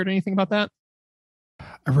Planet. Have you heard anything about that?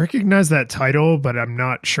 I recognize that title, but I'm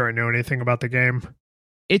not sure I know anything about the game.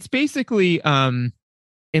 It's basically,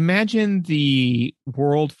 imagine the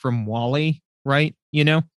world from WALL-E, right?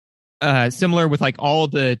 Similar with like all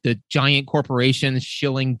the giant corporations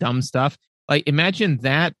shilling dumb stuff. Like imagine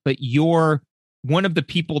that, but you're one of the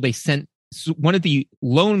people they sent. One of the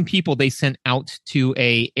lone people they sent out to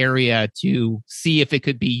a area to see if it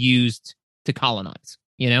could be used to colonize.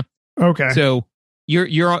 Okay. So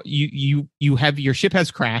you have your ship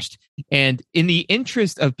has crashed, and in the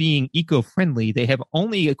interest of being eco-friendly, they have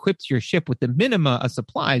only equipped your ship with the minima of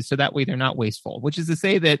supplies, so that way they're not wasteful. Which is to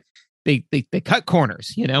say that they cut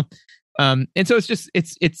corners, and so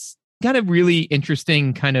it's got a really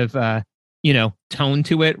interesting kind of tone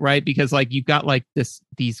to it, right? Because like you've got like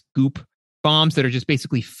these goop bombs that are just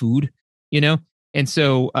basically food, and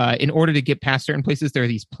so in order to get past certain places, there are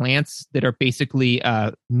these plants that are basically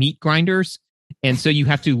meat grinders, and so you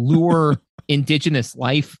have to lure indigenous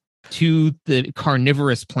life to the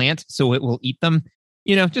carnivorous plant so it will eat them,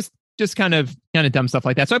 just kind of dumb stuff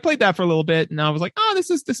like that. So I played that for a little bit and I was like, oh, this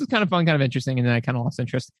is kind of fun, kind of interesting, and then I kind of lost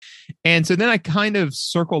interest, and so then I kind of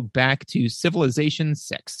circled back to Civilization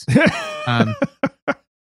 6.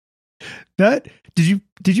 That did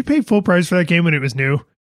you pay full price for that game when it was new?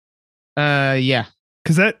 Yeah,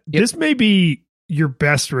 because this may be your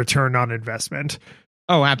best return on investment.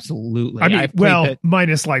 Oh, absolutely. I mean,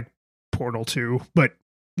 minus like Portal 2, but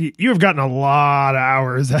you have gotten a lot of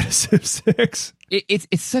hours out of Civ 6.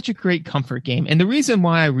 It's such a great comfort game, and the reason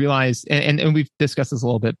why I realized, and we've discussed this a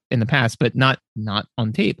little bit in the past, but not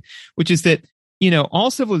on tape, which is that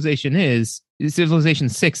all Civilization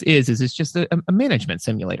 6 is it's just a management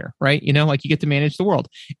simulator, right? Like you get to manage the world,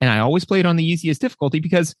 and I always play it on the easiest difficulty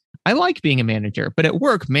because I like being a manager, but at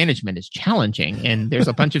work management is challenging, and there's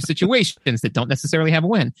a bunch of situations that don't necessarily have a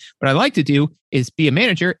win. What I like to do is be a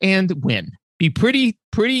manager and win, be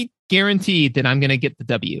pretty guaranteed that I'm going to get the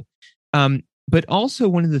W. But also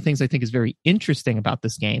one of the things I think is very interesting about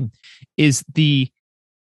this game is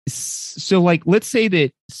like, let's say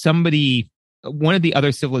that one of the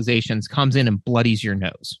other civilizations comes in and bloodies your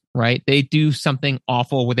nose, right? They do something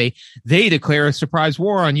awful where they declare a surprise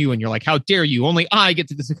war on you, and you're like, how dare you? Only I get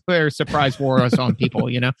to declare a surprise war on people,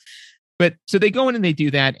 But so they go in and they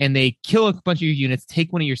do that, and they kill a bunch of your units,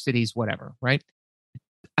 take one of your cities, whatever, right?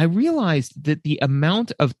 I realized that the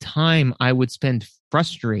amount of time I would spend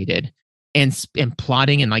frustrated and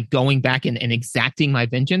plotting and like going back and exacting my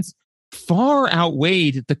vengeance far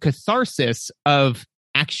outweighed the catharsis of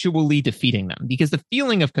actually defeating them, because the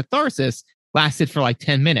feeling of catharsis lasted for like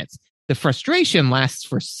 10 minutes. The frustration lasts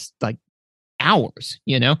for like hours,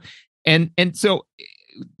 and so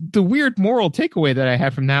the weird moral takeaway that I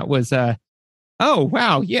had from that was, oh,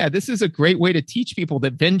 wow, yeah, this is a great way to teach people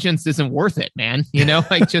that vengeance isn't worth it, man.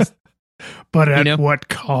 Like just but at what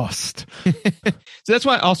cost? So that's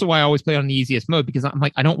why I always play on the easiest mode, because I'm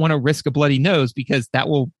like, I don't want to risk a bloody nose, because that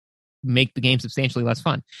will make the game substantially less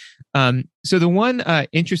fun. So the one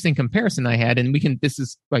interesting comparison I had, and this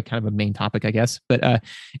is like kind of a main topic, I guess, but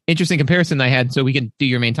interesting comparison I had, so we can do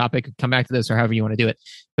your main topic, come back to this, or however you want to do it.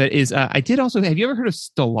 But I did also, have you ever heard of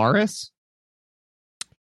Stellaris?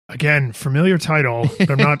 Again, familiar title,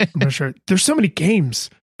 but I'm not sure. There's so many games,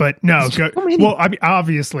 but no. Well, I mean,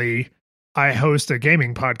 obviously, I host a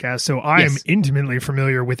gaming podcast, so I am intimately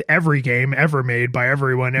familiar with every game ever made by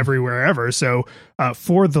everyone, everywhere, ever. So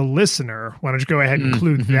for the listener, why don't you go ahead and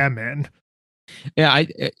include them in? Yeah, I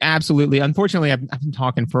absolutely. Unfortunately, I've been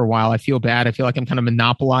talking for a while. I feel bad. I feel like I'm kind of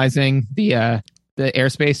monopolizing the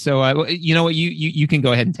airspace. So you know what? You can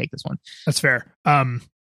go ahead and take this one. That's fair.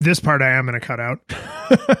 This part I am going to cut out.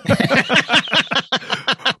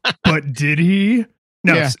 But did he?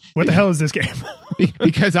 No. Yeah. What the hell is this game?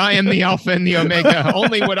 Because I am the alpha and the omega.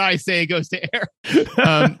 Only what I say goes to air.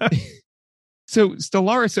 So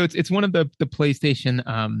Stellaris. So it's one of the PlayStation,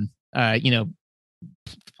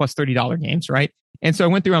 plus $30 games, right? And so I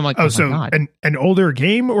went through. I'm like, oh so my God. An older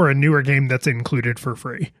game or a newer game that's included for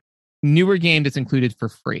free? Newer game that's included for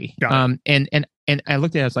free. And I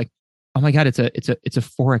looked at it. I was like, oh my God, it's a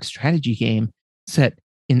 4X strategy game set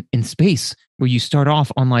in space, where you start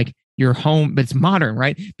off on like your home, but it's modern,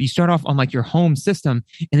 right? But you start off on like your home system,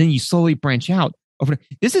 and then you slowly branch out over.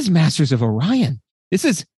 This is Masters of Orion. This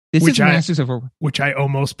is Masters of Orion, which I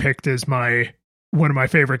almost picked as one of my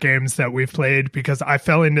favorite games that we've played because I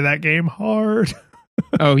fell into that game hard.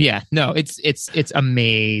 Oh yeah, no, it's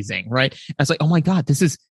amazing, right? I was like, oh my god, this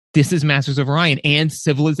is Masters of Orion and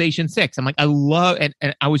Civilization 6. I'm like, I love,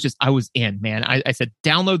 and I was in, man. I said,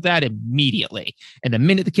 download that immediately. And the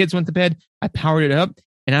minute the kids went to bed, I powered it up,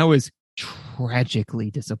 and I was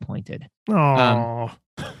tragically disappointed. Oh.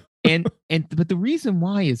 But the reason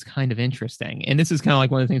why is kind of interesting, and this is kind of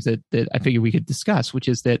like one of the things that I figured we could discuss, which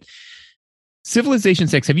is that Civilization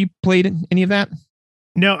 6. Have you played any of that?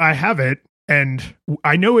 No, I haven't. And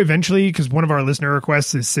I know eventually, because one of our listener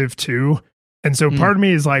requests is Civ 2. And so part of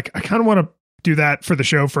me is like, I kind of want to do that for the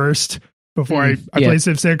show first before I play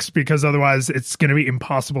Civ 6, because otherwise it's going to be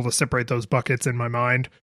impossible to separate those buckets in my mind.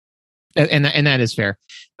 And that is fair.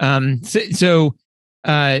 But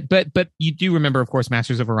you do remember, of course,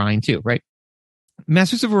 Masters of Orion 2, right?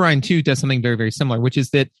 Masters of Orion 2 does something very, very similar, which is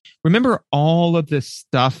that, remember all of this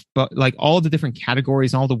stuff, but like all the different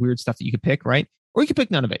categories, all the weird stuff that you could pick, right? Or you could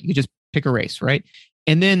pick none of it. You could just pick a race, right?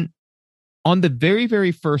 And then on the very,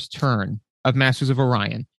 very first turn of Masters of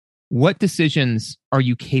Orion, what decisions are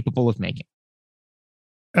you capable of making?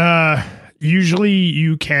 Usually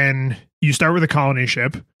you start with a colony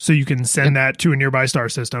ship, so you can send that to a nearby star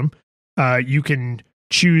system. You can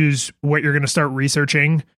choose what you're going to start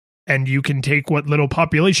researching, and you can take what little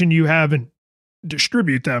population you have and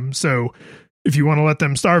distribute them. So if you want to let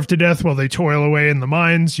them starve to death while they toil away in the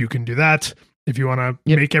mines, you can do that. If you want to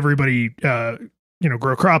make everybody,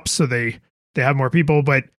 grow crops so they have more people.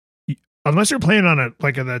 But unless you're playing on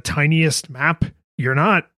the tiniest map, you're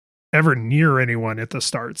not ever near anyone at the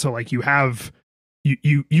start. So like you can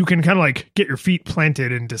kind of like get your feet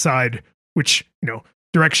planted and decide which,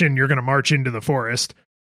 direction you're going to march into the forest.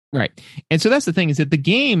 Right. And so that's the thing, is that the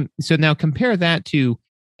game. So now compare that to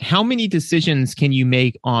how many decisions can you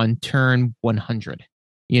make on turn 100?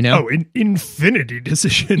 Infinity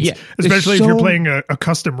decisions. Yeah, especially if you're playing a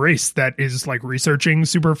custom race that is like researching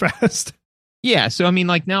super fast. Yeah. So, I mean,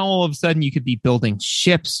 like now all of a sudden you could be building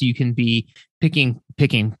ships. You can be picking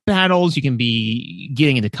battles. You can be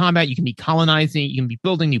getting into combat. You can be colonizing. You can be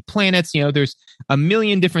building new planets. There's a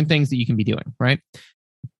million different things that you can be doing. Right.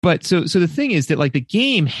 But so the thing is that like the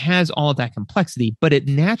game has all of that complexity, but it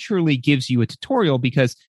naturally gives you a tutorial,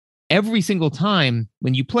 because every single time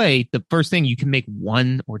when you play, the first thing, you can make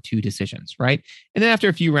 1 or 2 decisions, right? And then after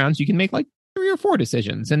a few rounds, you can make like 3 or 4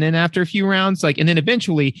 decisions. And then after a few rounds, and then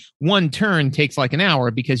eventually one turn takes like an hour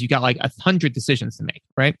because you got like 100 decisions to make,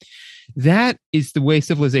 right? That is the way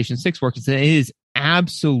Civilization 6 works. And it is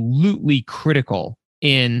absolutely critical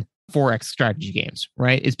in 4X strategy games,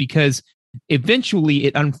 right? Is because eventually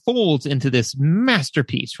it unfolds into this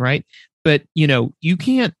masterpiece, right? But, you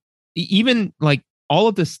can't even like, all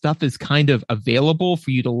of this stuff is kind of available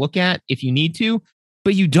for you to look at if you need to,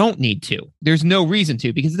 but you don't need to. There's no reason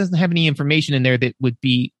to, because it doesn't have any information in there that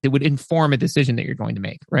would inform a decision that you're going to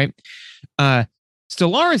make, right?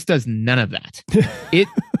 Stellaris does none of that.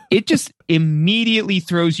 It just immediately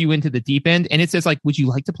throws you into the deep end, and it says like, would you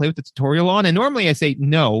like to play with the tutorial on? And normally I say,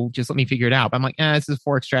 no, just let me figure it out. But I'm like, this is a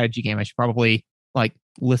 4X strategy game. I should probably like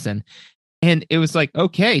listen. And it was like,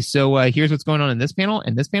 okay, so here's what's going on in this panel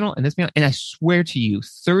and this panel and this panel. And I swear to you,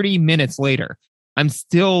 30 minutes later, I'm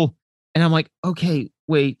still, and I'm like, okay,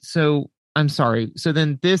 wait, so I'm sorry. So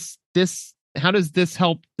then this, how does this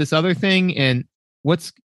help this other thing? And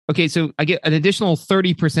okay, so I get an additional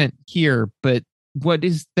 30% here, but what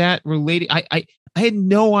is that related? I had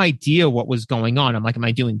no idea what was going on. I'm like, am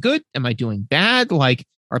I doing good? Am I doing bad? Like,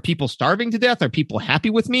 are people starving to death? Are people happy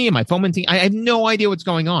with me? Am I fomenting? I have no idea what's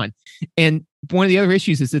going on. And one of the other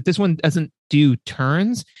issues is that this one doesn't do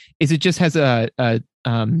turns. Is it just has a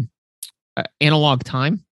analog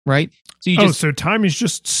time, right? So time is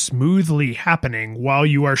just smoothly happening while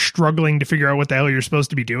you are struggling to figure out what the hell you're supposed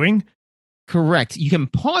to be doing. Correct. You can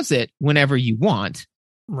pause it whenever you want,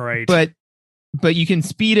 right? But you can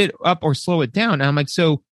speed it up or slow it down. And I'm like,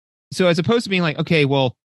 so as opposed to being like, okay,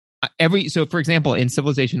 well. So for example, in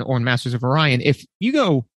Civilization or in Masters of Orion, if you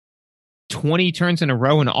go 20 turns in a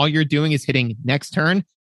row and all you're doing is hitting next turn,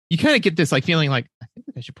 you kind of get this like feeling like, I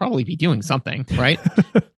think I should probably be doing something, right?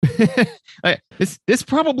 This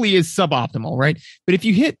probably is suboptimal, right? But if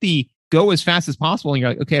you hit the go as fast as possible and you're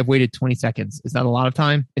like, okay, I've waited 20 seconds. Is that a lot of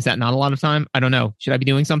time? Is that not a lot of time? I don't know. Should I be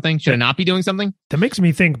doing something? Should I not be doing something? That makes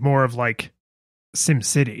me think more of like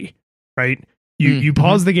SimCity, right? You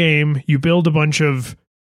pause the game, you build a bunch of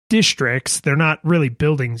districts. They're not really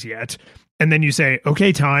buildings yet. And then you say,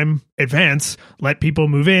 okay, time, advance, let people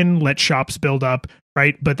move in, let shops build up,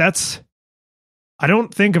 right? But I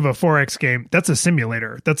don't think of a 4X game. That's a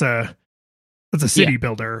simulator. That's a city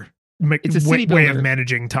builder. It's a city way builder. of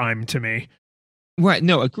managing time to me. Right.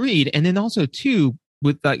 No, agreed. And then also too,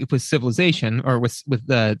 with Civilization or with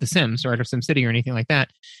the Sims, right, or SimCity or anything like that,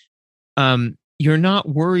 you're not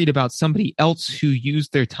worried about somebody else who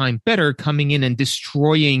used their time better coming in and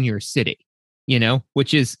destroying your city,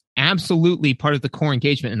 which is absolutely part of the core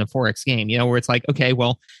engagement in a 4X game, where it's like, okay,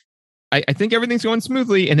 well, I think everything's going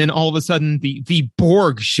smoothly, and then all of a sudden the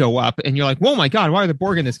Borg show up, and you're like, "Oh my god, why are the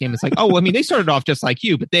Borg in this game?" It's like, oh, I mean, they started off just like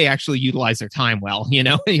you, but they actually utilize their time well, And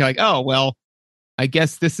you're like, oh well, I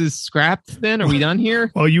guess this is scrapped. Then are we done here?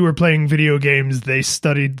 While you were playing video games, they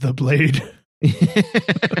studied the blade.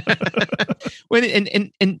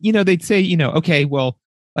 and they'd say, okay, well,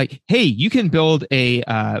 like, hey, you can build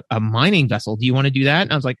a mining vessel. Do you want to do that?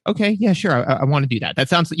 And I was like, okay, yeah, sure, I want to do that. That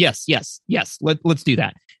sounds yes. Let's do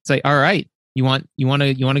that. It's like, all right, you want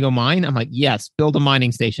to go mine? I'm like, yes, build a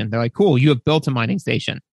mining station. They're like, cool, you have built a mining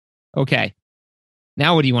station. Okay,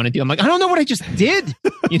 now what do you want to do? I'm like, I don't know what I just did.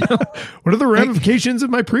 What are the ramifications of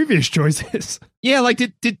my previous choices? Yeah, like,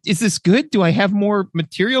 is this good? Do I have more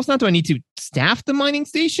materials now? Do I need to staff the mining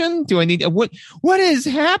station? Do I need what is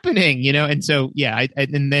happening? And so yeah,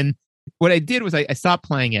 and then what I did was I stopped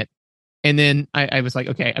playing it, and then I was like,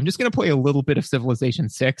 okay, I'm just gonna play a little bit of Civilization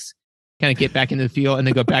 6. Kind of get back into the feel, and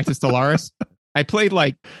then go back to Stellaris. I played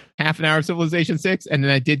like half an hour of Civilization 6, and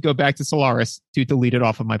then I did go back to Stellaris to delete it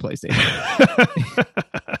off of my PlayStation.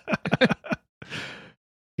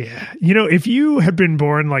 Yeah. If you had been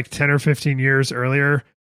born like 10 or 15 years earlier,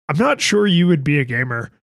 I'm not sure you would be a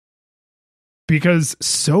gamer, because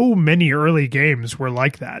so many early games were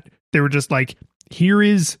like that. They were just like, here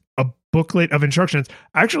is a booklet of instructions.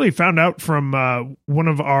 I actually found out from one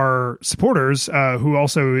of our supporters who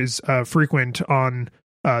also is frequent on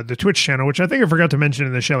the Twitch channel, which I think I forgot to mention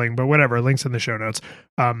in the shelling, but whatever, links in the show notes.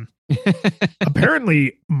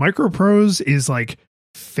 Apparently Microprose is like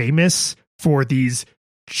famous for these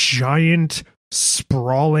giant,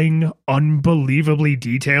 sprawling, unbelievably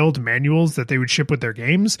detailed manuals that they would ship with their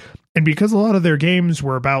games. And because a lot of their games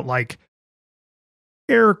were about like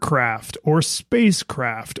aircraft or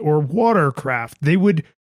spacecraft or watercraft, they would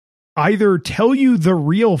either tell you the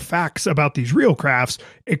real facts about these real crafts,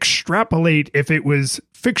 extrapolate if it was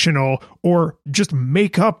fictional, or just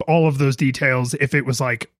make up all of those details if it was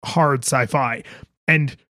like hard sci-fi.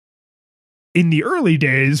 And in the early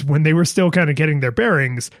days, when they were still kind of getting their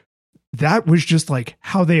bearings, that was just like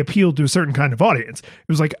how they appealed to a certain kind of audience. It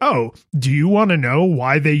was like, oh, do you want to know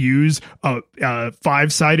why they use a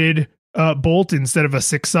 5-sided bolt instead of a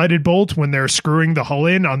 6-sided bolt when they're screwing the hull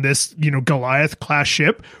in on this, Goliath class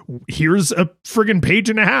ship? Here's a friggin' page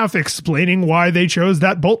and a half explaining why they chose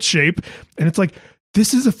that bolt shape. And it's like,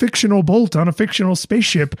 this is a fictional bolt on a fictional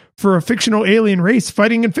spaceship for a fictional alien race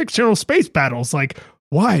fighting in fictional space battles. Like,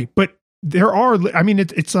 why? But there are, I mean,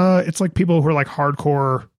 it's like people who are like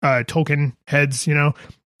hardcore Tolkien heads,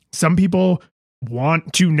 Some people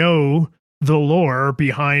want to know the lore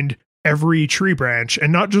behind every tree branch,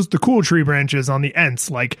 and not just the cool tree branches on the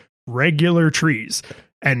ents, like regular trees.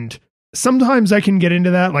 And sometimes I can get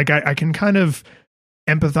into that. Like I can kind of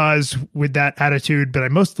empathize with that attitude, but I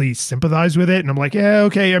mostly sympathize with it. And I'm like, yeah,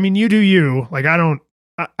 okay. I mean, you do you. Like, I don't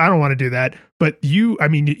want to do that. But you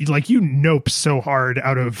nope so hard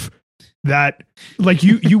out of that. Like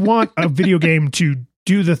you want a video game to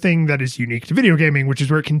do the thing that is unique to video gaming, which is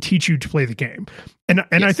where it can teach you to play the game. And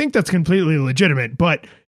yes. I think that's completely legitimate. But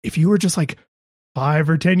if you were just like 5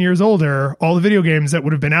 or 10 years older, all the video games that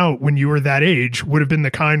would have been out when you were that age would have been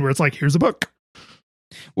the kind where it's like, here's a book.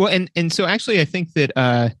 Well, and so actually, I think that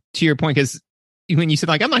to your point, because when you said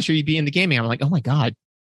like, I'm not sure you'd be into gaming, I'm like, oh my God,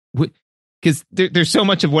 because there's so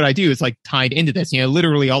much of what I do is like tied into this,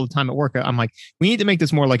 literally all the time at work. I'm like, we need to make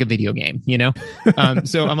this more like a video game,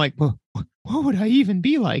 So I'm like, well, what would I even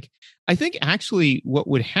be like? I think actually what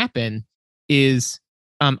would happen is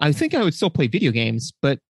I think I would still play video games,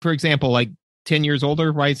 but for example, like 10 years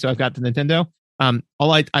older, right? So I've got the Nintendo.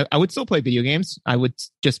 I would still play video games. I would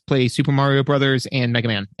just play Super Mario Brothers and Mega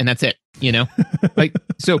Man, and that's it. Like,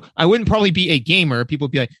 so I wouldn't probably be a gamer. People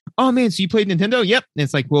would be like, "Oh man, so you played Nintendo?" Yep. And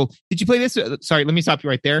it's like, well, did you play this? Sorry, let me stop you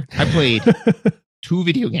right there. I played 2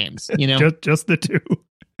 video games. Just the 2.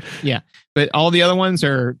 Yeah, but all the other ones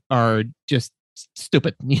are just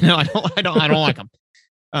stupid. I don't like them.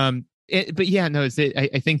 But yeah, no, I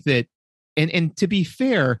think that, and to be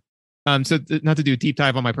fair. Not to do a deep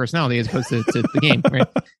dive on my personality as opposed to the game, right?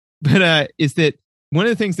 But is that one of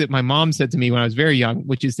the things that my mom said to me when I was very young,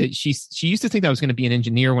 which is that she used to think that I was going to be an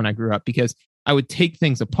engineer when I grew up, because I would take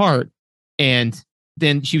things apart and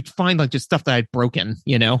then she would find like just stuff that I'd broken,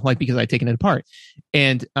 like because I'd taken it apart.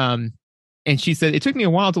 And she said, it took me a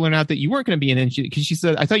while to learn out that you weren't going to be an engineer, because she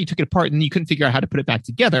said, I thought you took it apart and then you couldn't figure out how to put it back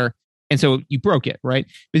together. And so you broke it, right?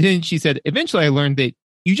 But then she said, eventually I learned that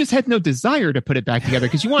you just had no desire to put it back together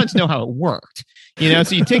because you wanted to know how it worked,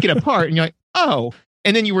 so you take it apart and you're like, oh,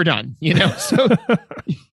 and then you were done, so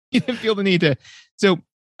you didn't feel the need to. So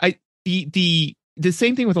the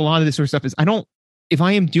same thing with a lot of this sort of stuff is if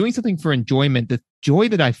I am doing something for enjoyment, the joy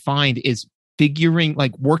that I find is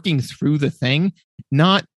working through the thing,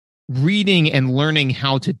 not reading and learning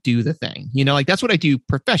how to do the thing. That's what I do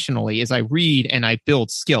professionally, is I read and I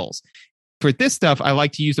build skills. For this stuff, I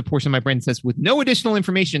like to use a portion of my brain that says, with no additional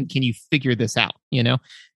information, can you figure this out?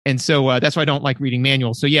 And so that's why I don't like reading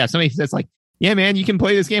manuals. So yeah, somebody says like, yeah, man, you can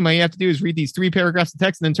play this game. All you have to do is read these 3 paragraphs of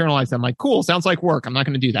text and internalize them. I'm like, cool, sounds like work. I'm not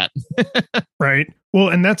going to do that. Right. Well,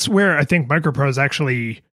 and that's where I think Microprose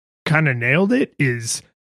actually kind of nailed it, is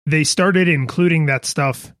they started including that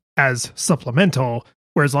stuff as supplemental,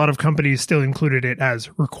 whereas a lot of companies still included it as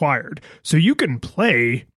required. So you can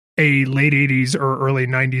play a late 80s or early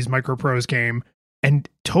 90s Microprose game and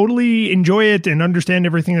totally enjoy it and understand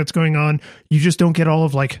everything that's going on. You just don't get all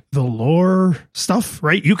of like the lore stuff,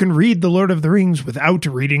 right? You can read the Lord of the Rings without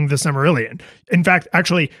reading the Silmarillion. In fact,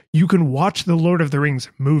 actually, you can watch the Lord of the Rings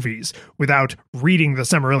movies without reading the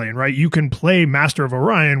Silmarillion, right? You can play Master of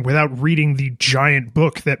Orion without reading the giant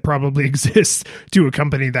book that probably exists to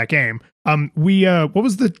accompany that game. What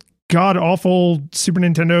was the god-awful Super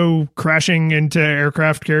Nintendo crashing into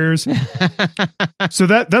aircraft carriers? So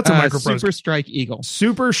that's a Microprose.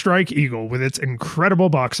 Super Strike Eagle with its incredible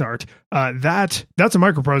box art. That's a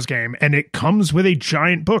Microprose game, and it comes with a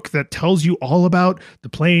giant book that tells you all about the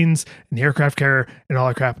planes and the aircraft carrier and all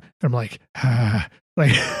that crap. And I'm like,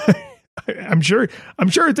 I'm sure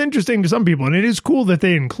it's interesting to some people, and it is cool that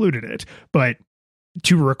they included it, but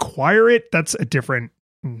to require it, that's a different.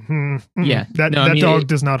 Yeah, that dog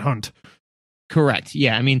does not hunt. Correct.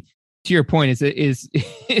 Yeah, I mean, to your point, is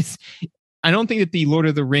I don't think that the Lord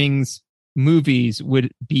of the Rings movies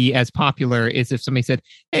would be as popular as if somebody said,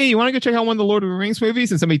 "Hey, you want to go check out one of the Lord of the Rings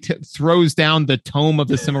movies?" And somebody throws down the tome of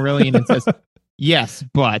the Silmarillion and says, "Yes,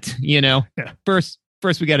 but yeah. first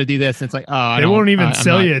we got to do this." And it's like, oh, they won't even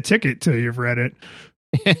sell you a ticket till you've read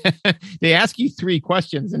it. They ask you 3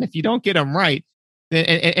 questions, and if you don't get them right.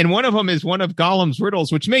 And one of them is one of Gollum's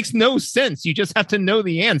riddles, which makes no sense. You just have to know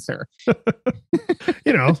the answer.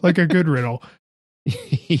 Like a good riddle.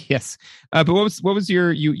 Yes. But what was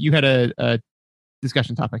your, you had a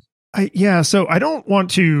discussion topic? So I don't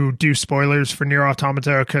want to do spoilers for Nier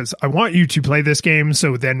Automata, because I want you to play this game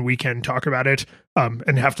so then we can talk about it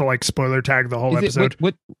and have to like spoiler tag the whole episode.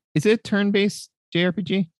 What is it, turn-based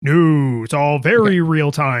JRPG? No, it's all very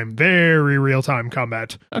real time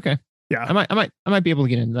combat. Okay. Yeah, I might be able to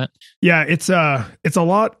get into that. Yeah, it's a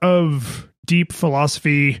lot of deep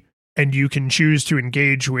philosophy, and you can choose to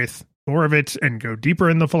engage with more of it and go deeper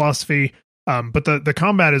in the philosophy. But the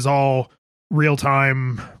combat is all real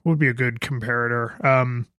time. What would be a good comparator?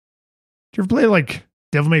 Do you ever play like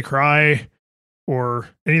Devil May Cry or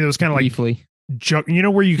any of those kind of like briefly,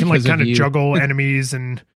 where you can like kind of juggle enemies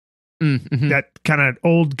and. Mm-hmm. That kind of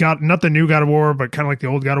old not the new God of War, but kind of like the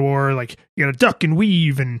old God of War. Like you got to duck and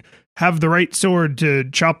weave and have the right sword to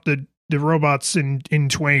chop the robots in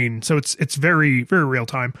twain. So it's very, very real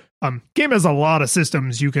time. Game has a lot of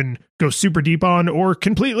systems you can go super deep on or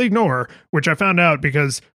completely ignore, which I found out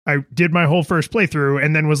because I did my whole first playthrough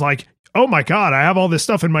and then was like, oh my God, I have all this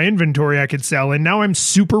stuff in my inventory I could sell, and now I'm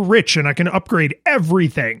super rich and I can upgrade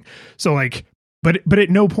everything. So like, but at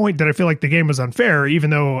no point did I feel like the game was unfair, even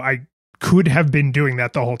though I could have been doing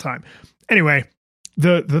that the whole time. Anyway,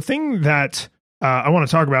 the thing that I want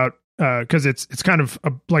to talk about, because it's kind of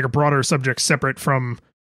like a broader subject separate from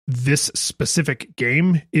this specific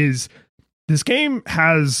game, is this game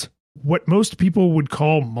has what most people would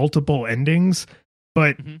call multiple endings,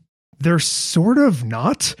 but they're sort of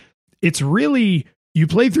not. It's really, you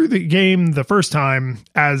play through the game the first time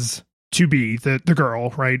as 2B, the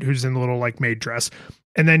girl, right, who's in the little like maid dress.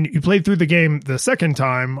 And then you play through the game the second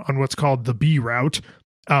time on what's called the B route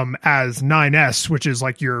as 9S, which is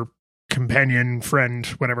like your companion, friend,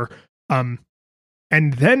 whatever. And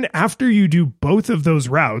then after you do both of those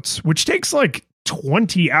routes, which takes like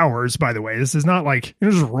 20 hours, by the way, this is not like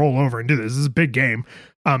you just roll over and do this. This is a big game.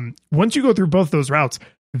 Once you go through both those routes,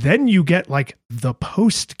 then you get like the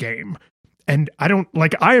post game. And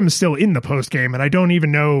I am still in the post game and I don't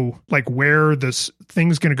even know like where this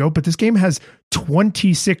thing's going to go. But this game has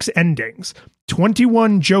 26 endings,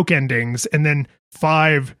 21 joke endings, and then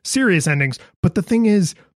 5 serious endings. But the thing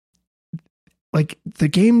is, like, the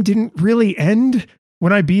game didn't really end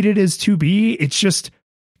when I beat it as 2B. It's just,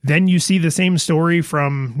 then you see the same story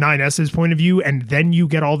from 9S's point of view, and then you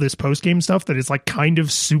get all this post-game stuff that is like kind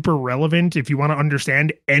of super relevant if you want to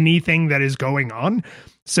understand anything that is going on.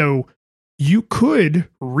 So you could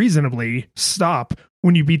reasonably stop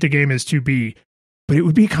when you beat the game as 2B, but it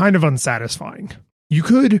would be kind of unsatisfying. You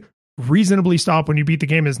could reasonably stop when you beat the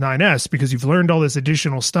game as 9S because you've learned all this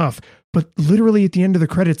additional stuff, but literally at the end of the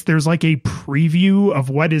credits, there's like a preview of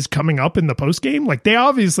what is coming up in the post-game. Like, they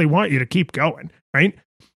obviously want you to keep going, right?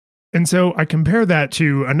 And so I compare that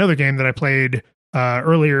to another game that I played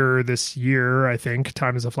earlier this year, I think,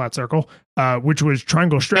 Time is a Flat Circle, which was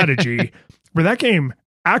Triangle Strategy, where that game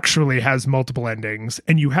actually has multiple endings,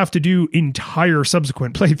 and you have to do entire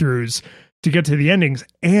subsequent playthroughs to get to the endings.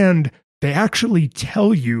 And they actually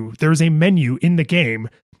tell you, there's a menu in the game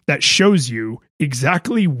that shows you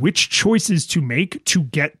exactly which choices to make to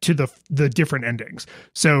get to the different endings.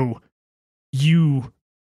 So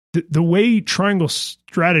the way Triangle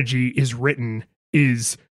Strategy is written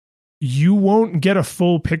is you won't get a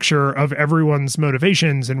full picture of everyone's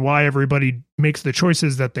motivations and why everybody makes the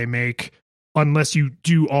choices that they make unless you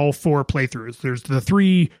do all 4 playthroughs. There's the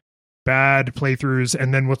 3 bad playthroughs,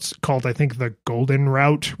 and then what's called, I think, the golden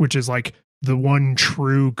route, which is like the one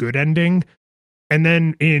true good ending. And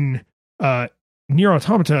then in Nier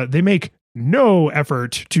Automata, they make no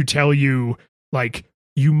effort to tell you, like,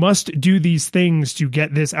 you must do these things to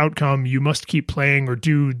get this outcome. You must keep playing or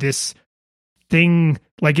do this thing.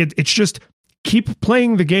 Like, it's just keep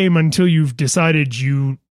playing the game until you've decided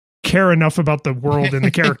you care enough about the world and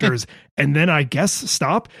the characters, and then I guess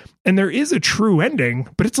stop. And there is a true ending,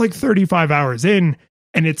 but it's like 35 hours in,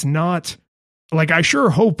 and it's not like, I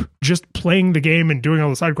sure hope just playing the game and doing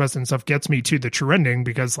all the side quests and stuff gets me to the true ending,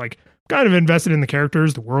 because like, I'm kind of invested in the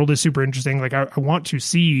characters. The world is super interesting. Like, I want to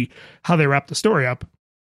see how they wrap the story up.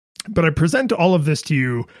 But I present all of this to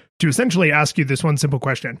you to essentially ask you this one simple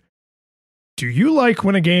question. Do you like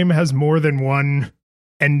when a game has more than one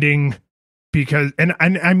ending? Because, and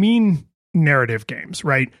I mean narrative games,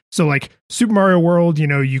 right? So like Super Mario World, you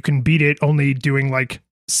know, you can beat it only doing like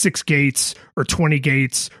 6 gates or 20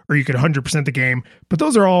 gates, or you could 100% the game. But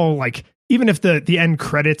those are all like, even if the end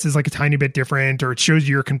credits is like a tiny bit different or it shows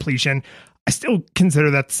you your completion, I still consider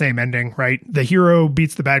that the same ending, right? The hero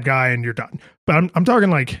beats the bad guy and you're done. But I'm talking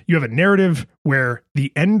like you have a narrative where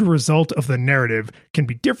the end result of the narrative can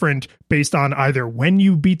be different based on either when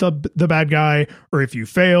you beat the bad guy, or if you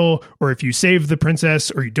fail, or if you save the princess,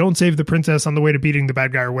 or you don't save the princess on the way to beating the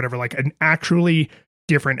bad guy, or whatever, like an actually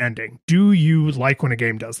different ending. Do you like when a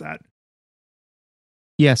game does that?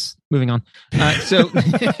 Yes. Moving on.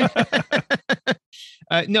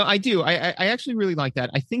 No, I do. I actually really like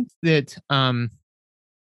that. I think that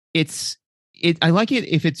I like it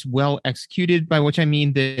if it's well executed, by which I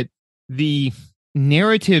mean that the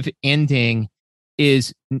narrative ending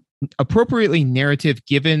is appropriately narrative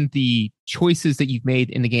given the choices that you've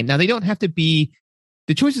made in the game. Now, the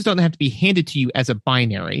choices don't have to be handed to you as a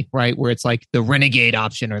binary, right? Where it's like the renegade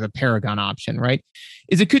option or the paragon option, right?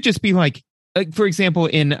 It could just be like, for example,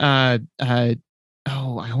 in I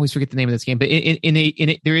always forget the name of this game, but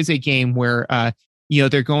there is a game where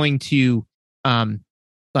they're going to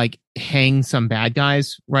like hang some bad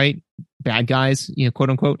guys, right? Bad guys, quote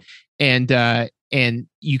unquote, and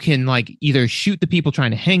you can like either shoot the people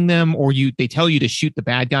trying to hang them, or they tell you to shoot the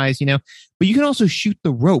bad guys, but you can also shoot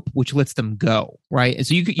the rope, which lets them go, right? And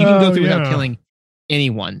so you can go through without killing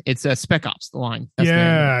anyone. It's a Spec Ops, the line. That's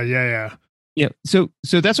yeah. Yeah. So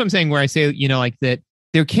that's what I'm saying, where I say, like that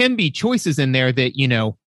there can be choices in there that,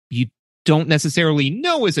 you don't necessarily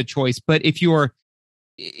know is a choice. But if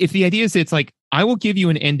the idea is that it's like, I will give you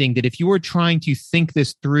an ending that if you were trying to think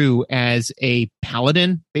this through as a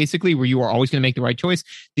paladin, basically, where you are always going to make the right choice,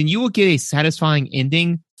 then you will get a satisfying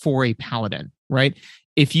ending for a paladin, right?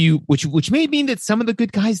 Which may mean that some of the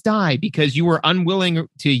good guys die because you were unwilling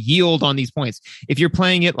to yield on these points. If you're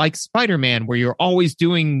playing it like Spider-Man, where you're always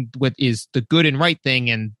doing what is the good and right thing,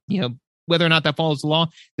 and whether or not that follows the law,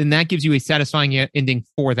 then that gives you a satisfying ending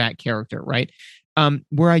for that character, right?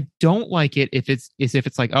 Where I don't like it if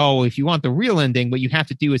it's like, oh, if you want the real ending, what you have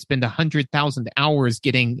to do is spend 100,000 hours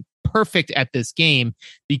getting perfect at this game,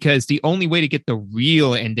 because the only way to get the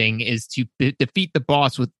real ending is to defeat the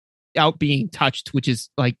boss without being touched, which is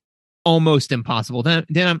like almost impossible. Then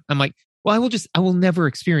I'm like, well, I will never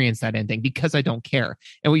experience that ending because I don't care.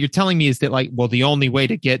 And what you're telling me is that like, well, the only way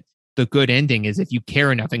to get the good ending is if you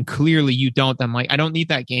care enough, and clearly you don't. I'm like, I don't need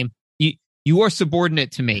that game. You are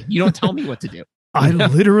subordinate to me. You don't tell me what to do. I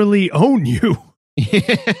literally own you.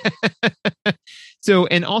 So,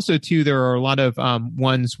 and also too, there are a lot of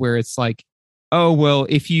ones where it's like, oh well,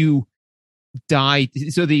 if you die,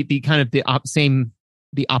 so the kind of the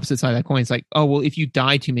opposite side of that coin is like, oh well, if you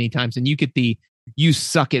die too many times, and you get the "you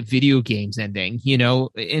suck at video games" ending,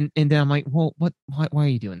 and then I'm like, well, why are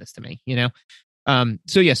you doing this to me,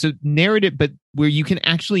 so narrative, but where you can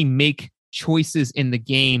actually make choices in the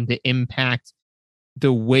game that impact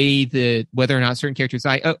the way whether or not certain characters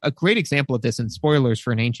die. A great example of this, and spoilers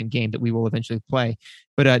for an ancient game that we will eventually play,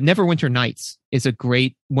 but Neverwinter Nights is a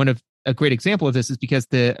great example of this, is because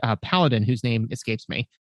the paladin, whose name escapes me,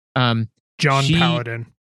 Paladin.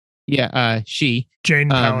 Yeah, Jane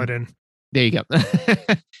Paladin. There you go.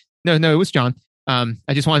 No, it was John.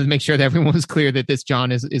 I just wanted to make sure that everyone was clear that this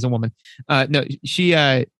John is a woman. No,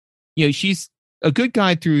 she, she's a good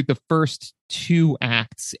guy through the first 2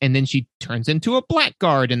 acts, and then she turns into a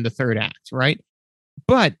blackguard in the 3rd act, right?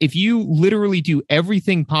 But if you literally do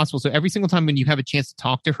everything possible, so every single time when you have a chance to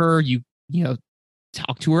talk to her, you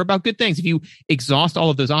talk to her about good things. If you exhaust all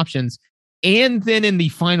of those options, and then in the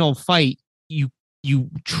final fight, you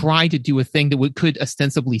try to do a thing that could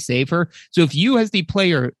ostensibly save her. So if you, as the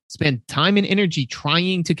player, spend time and energy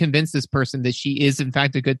trying to convince this person that she is in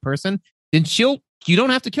fact a good person, then you don't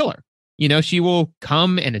have to kill her. She will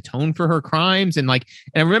come and atone for her crimes. And I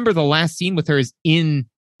remember the last scene with her is in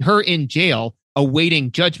jail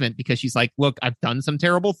awaiting judgment, because she's like, look, I've done some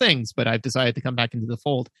terrible things, but I've decided to come back into the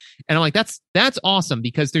fold. And I'm like, that's awesome,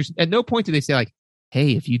 because there's at no point do they say like,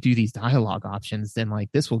 hey, if you do these dialogue options, then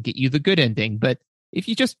this will get you the good ending. But if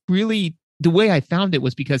you just really, the way I found it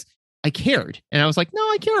was because I cared, and I was like, no,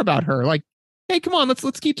 I care about her. Like, hey, come on,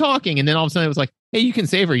 let's keep talking. And then all of a sudden it was like, hey, you can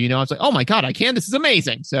save her. I was like, oh my God, I can. This is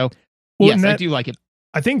amazing. So yes, I do like it.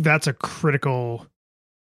 I think that's a critical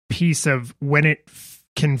piece of when it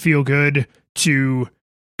can feel good to,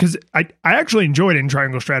 because I actually enjoyed in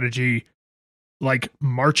Triangle Strategy,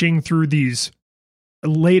 marching through these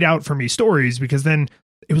laid out for me stories, because then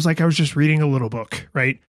it was like I was just reading a little book,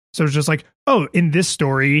 right? So it's just like, oh, in this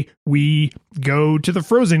story, we go to the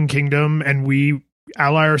Frozen Kingdom and we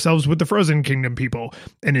ally ourselves with the Frozen Kingdom people.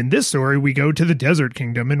 And in this story, we go to the Desert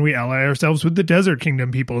Kingdom and we ally ourselves with the Desert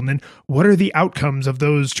Kingdom people. And then what are the outcomes of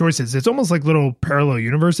those choices? It's almost like little parallel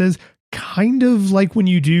universes, kind of like when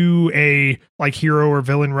you do a hero or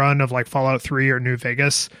villain run of Fallout 3 or New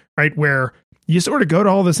Vegas, right? Where you sort of go to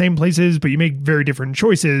all the same places, but you make very different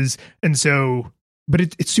choices. And so, but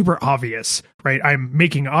it's super obvious, right? I'm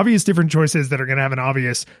making obvious different choices that are going to have an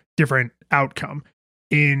obvious different outcome.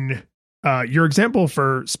 In your example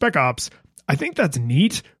for Spec Ops, I think that's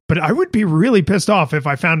neat, but I would be really pissed off if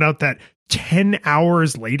I found out that 10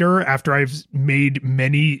 hours later, after I've made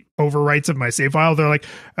many overwrites of my save file, they're like,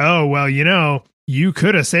 oh, well, you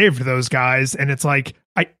could have saved those guys. And it's like,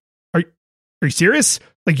 are you serious?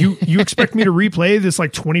 You expect me to replay this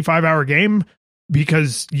 25-hour game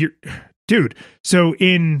because dude. So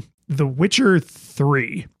in The Witcher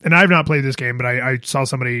 3, and I've not played this game, but I saw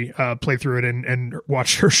somebody play through it and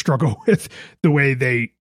watched her struggle with the way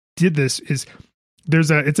they did this. It's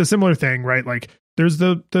a similar thing, right? There's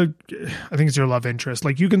the I think it's your love interest.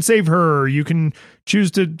 You can save her, or you can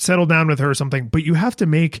choose to settle down with her or something, but you have to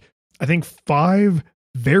make, I think, 5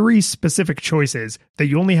 very specific choices that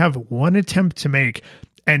you only have one attempt to make,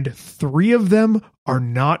 and 3 of them are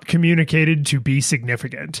not communicated to be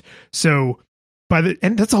significant. So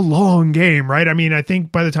and that's a long game, right? I mean, I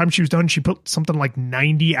think by the time she was done, she put something like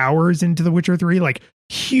 90 hours into The Witcher 3,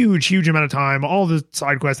 huge amount of time, all the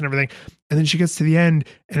side quests and everything. And then she gets to the end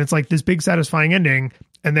and it's this big satisfying ending.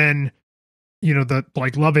 And then, the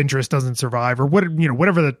love interest doesn't survive, or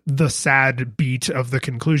whatever the sad beat of the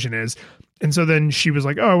conclusion is. And so then she was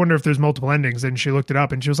like, oh, I wonder if there's multiple endings. And she looked it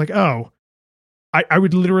up and she was like, oh, I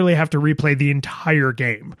would literally have to replay the entire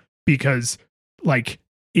game, because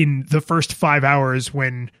in the first 5 hours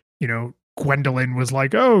when, Gwendolyn was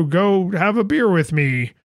like, oh, go have a beer with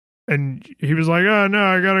me. And he was like, oh, no,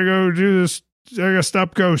 I got to go do this. I got to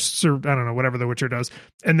stop ghosts, or I don't know, whatever the Witcher does.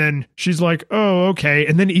 And then she's like, oh, okay.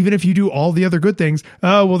 And then even if you do all the other good things,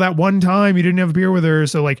 oh, well, that one time you didn't have a beer with her.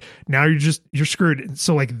 So now you're screwed.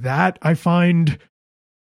 So that I find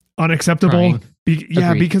unacceptable.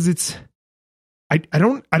 Because it's, I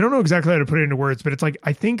don't know exactly how to put it into words, but it's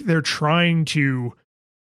I think they're trying to,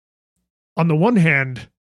 on the one hand,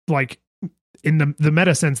 in the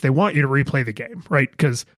meta sense, they want you to replay the game, right?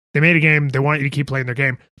 Because they made a game, they want you to keep playing their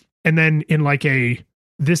game. And then in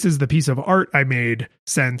this is the piece of art I made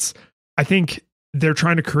sense, I think they're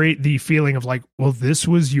trying to create the feeling of like, well, this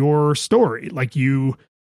was your story. Like you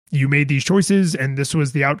made these choices and this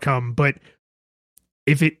was the outcome. But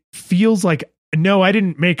if it feels like, no, I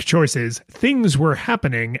didn't make choices, things were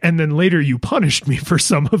happening, and then later you punished me for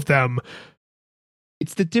some of them.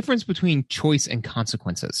 It's the difference between choice and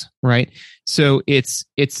consequences, right? So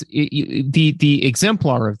the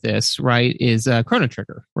exemplar of this, right, is Chrono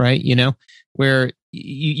Trigger, right? Where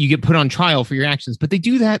you get put on trial for your actions, but they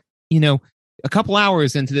do that, a couple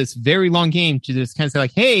hours into this very long game to just kind of say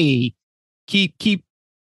like, hey, keep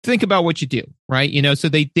think about what you do, right? So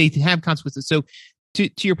they have consequences. So to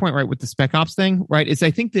your point, right, with the Spec Ops thing, right, is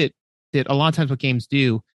I think that a lot of times what games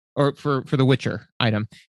do, or for the Witcher item,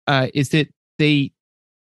 is that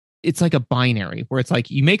it's like a binary where it's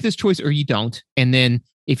like you make this choice or you don't, and then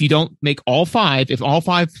if you don't make all five, if all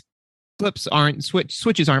five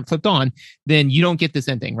switches aren't flipped on, then you don't get this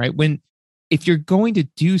ending, right? If you're going to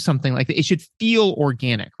do something like that, it should feel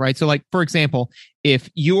organic, right? So like, for example, if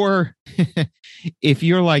you're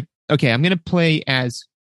like, okay, I'm going to play as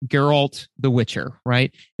Geralt the Witcher,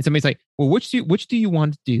 right? And somebody's like, well, which do you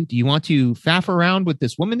want to do? Do you want to faff around with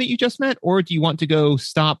this woman that you just met, or do you want to go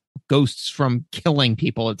stop ghosts from killing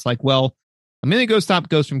people? It's like, well, I'm going to go stop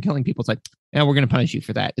ghosts from killing people. It's like, yeah, we're going to punish you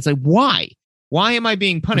for that. It's like, why? Why am I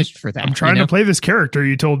being punished for that? I'm trying to play this character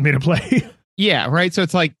you told me to play. Yeah, right. So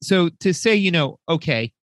it's like, so to say,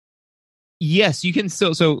 okay, yes, you can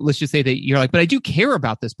still, so let's just say that you're like, but I do care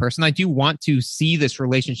about this person. I do want to see this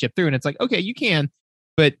relationship through. And it's like, okay, you can.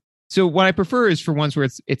 But so what I prefer is for ones where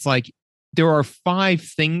it's like, there are 5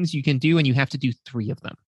 things you can do and you have to do 3 of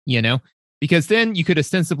them, because then you could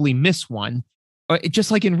ostensibly miss one,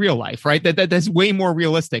 just like in real life, right? That's way more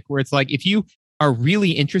realistic, where it's like, if you are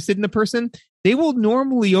really interested in the person, they will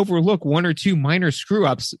normally overlook 1 or 2 minor screw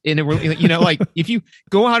ups in a, like if you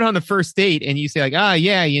go out on the first date and you say like,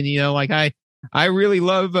 yeah, like I really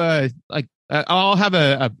love, I'll have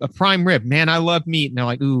a prime rib, man. I love meat. And they're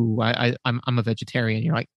like, ooh, I'm a vegetarian.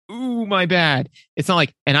 You're like, ooh, my bad. It's not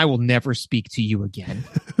like, and I will never speak to you again.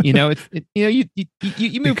 You move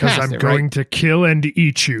because past I'm it, going right? to kill and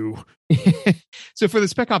eat you. So for the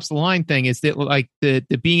Spec Ops The Line thing is that like the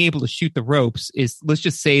being able to shoot the ropes is, let's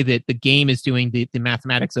just say that the game is doing the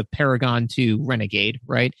mathematics of Paragon to Renegade,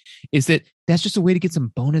 right? Is that's just a way to get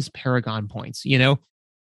some bonus Paragon points,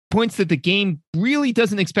 points that the game really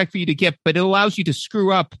doesn't expect for you to get, but it allows you to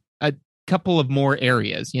screw up a couple of more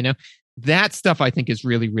areas, that stuff I think is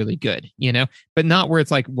really, really good, but not where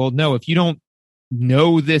it's like, well, no, if you don't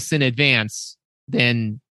know this in advance,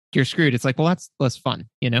 then you're screwed. It's like, well, that's less fun,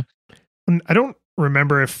 I don't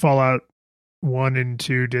remember if Fallout 1 and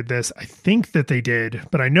 2 did this. I think that they did,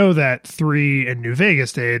 but I know that 3 and New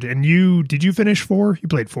Vegas did. And did you finish 4? You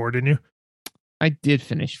played 4, didn't you? I did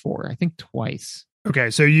finish 4, I think twice. Okay,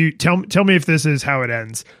 so you tell me if this is how it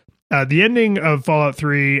ends. The ending of Fallout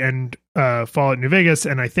 3 and Fallout New Vegas,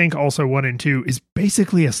 and I think also 1 and 2, is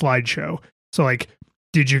basically a slideshow. So like,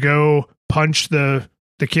 did you go punch the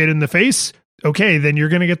kid in the face? Okay, then you're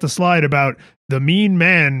going to get the slide about the mean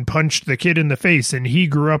man punched the kid in the face and he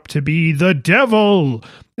grew up to be the devil.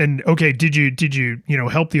 And okay, did you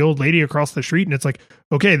help the old lady across the street? And it's like,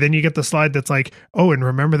 okay, then you get the slide that's like, oh, and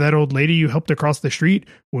remember that old lady you helped across the street?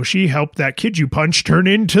 Well, she helped that kid you punched turn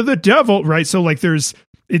into the devil, right? So like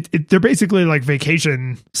they're basically like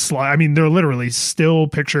vacation slide. I mean, they're literally still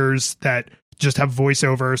pictures that just have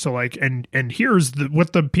voiceover. So like, and here's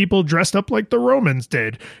what the people dressed up like the Romans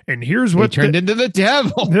did, and here's what they turned into the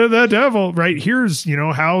devil. The devil, right? Here's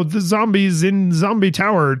how the zombies in Zombie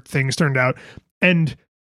Tower things turned out, and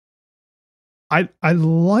I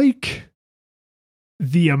like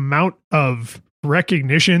the amount of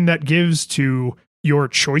recognition that gives to your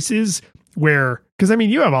choices. Because I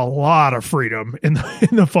mean, you have a lot of freedom in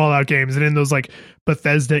the Fallout games and in those like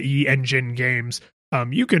Bethesda-y engine games.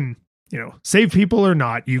 You can save people or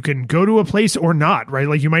not. You can go to a place or not, right?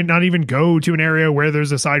 Like you might not even go to an area where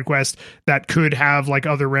there's a side quest that could have like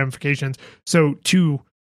other ramifications. So to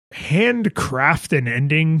handcraft an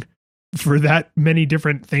ending for that many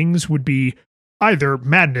different things would be either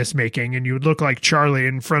madness making and you would look like Charlie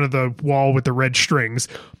in front of the wall with the red strings,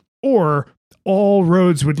 or all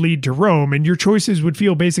roads would lead to Rome and your choices would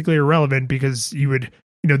feel basically irrelevant because you would,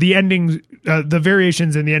 the ending, the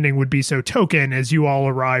variations in the ending would be so token as you all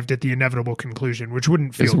arrived at the inevitable conclusion, which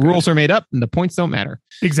wouldn't feel good. The rules are made up and the points don't matter.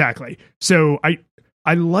 Exactly. So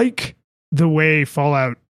I like the way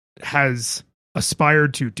Fallout has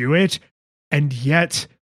aspired to do it, and yet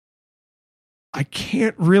I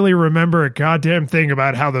can't really remember a goddamn thing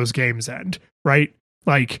about how those games end, right?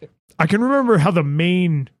 Like I can remember how the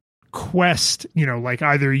main quest, like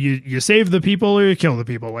either you save the people or you kill the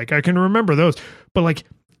people. Like I can remember those, but like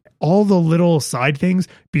all the little side things,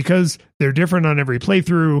 because they're different on every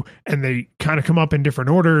playthrough and they kind of come up in different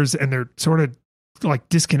orders and they're sort of like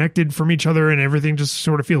disconnected from each other and everything just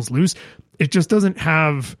sort of feels loose. It just doesn't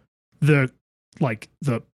have the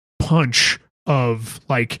punch of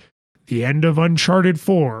like the end of Uncharted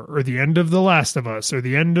 4 or the end of The Last of Us or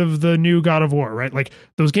the end of the new God of War, right? Like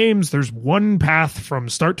those games, there's one path from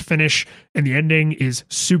start to finish and the ending is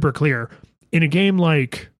super clear. In a game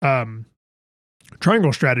like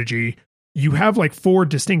Triangle Strategy, you have like 4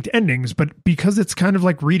 distinct endings, but because it's kind of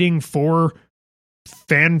like reading 4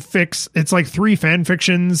 fanfics, it's like 3 fan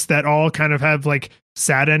fictions that all kind of have like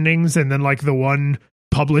sad endings and then like the one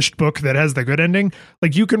published book that has the good ending.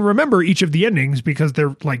 Like you can remember each of the endings because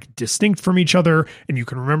they're like distinct from each other and you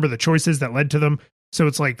can remember the choices that led to them. So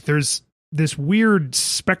it's like there's this weird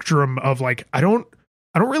spectrum of like I don't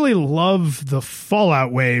really love the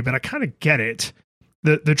Fallout way, but I kind of get it.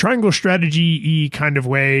 The Triangle Strategy kind of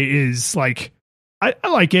way is like I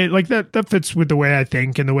like it. Like that fits with the way I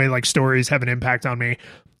think and the way like stories have an impact on me.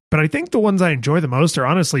 But I think the ones I enjoy the most are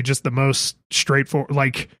honestly just the most straightforward.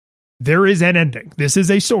 Like there is an ending. This is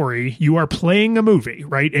a story. You are playing a movie,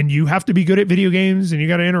 right? And you have to be good at video games and you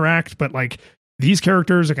got to interact. But like these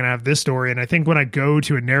characters are going to have this story. And I think when I go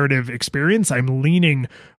to a narrative experience, I'm leaning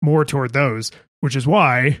more toward those, which is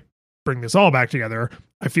why, bring this all back together,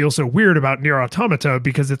 I feel so weird about Nier Automata,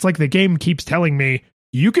 because it's like the game keeps telling me,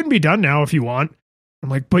 you can be done now if you want. I'm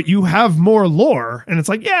like, but you have more lore. And it's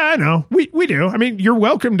like, yeah, I know. We do. I mean, you're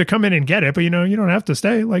welcome to come in and get it, but you don't have to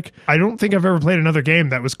stay. Like, I don't think I've ever played another game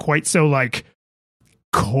that was quite so like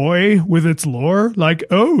coy with its lore. Like,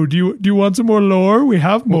 oh, do you want some more lore? We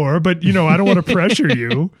have more, but I don't want to pressure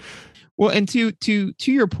you. Well, and to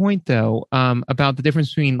your point though, about the difference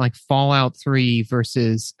between like Fallout 3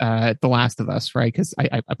 versus The Last of Us, right? Because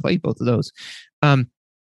I played both of those.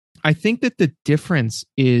 I think that the difference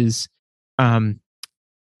is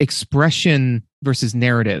expression versus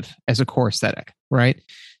narrative as a core aesthetic, right?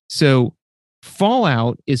 So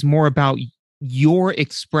Fallout is more about your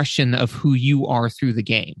expression of who you are through the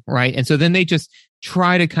game, right? And so then they just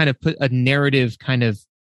try to kind of put a narrative kind of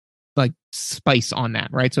like spice on that,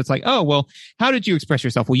 right? So it's like, oh, well, how did you express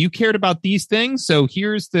yourself? Well, you cared about these things, so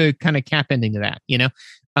here's the kind of cap ending to that,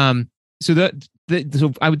 So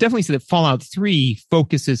so I would definitely say that Fallout 3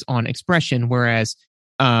 focuses on expression, whereas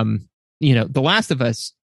The Last of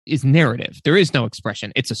Us is narrative. There is no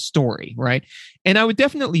expression. It's a story, right? And I would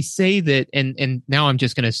definitely say that, and now I'm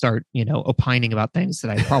just going to start, opining about things that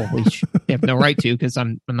I probably have no right to because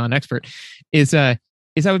I'm not an expert, is I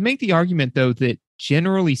would make the argument, though, that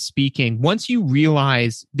generally speaking, once you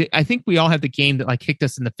realize that, I think we all have the game that like kicked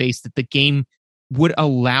us in the face, that the game would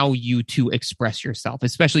allow you to express yourself,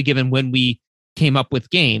 especially given when we came up with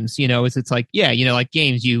games, it's like, yeah, like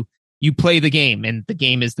games, you play the game and the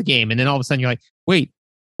game is the game. And then all of a sudden you're like, wait,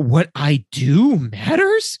 what I do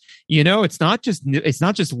matters? It's not just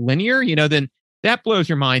linear, then that blows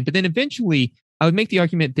your mind. But then eventually I would make the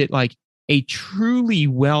argument that like a truly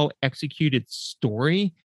well executed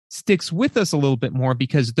story sticks with us a little bit more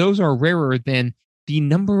because those are rarer than the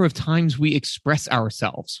number of times we express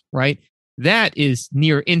ourselves, right? That is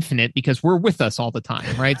near infinite because we're with us all the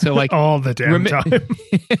time, right? So like all the damn time.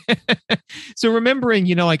 So remembering,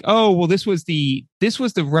 like, oh, well, this was the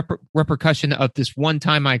repercussion of this one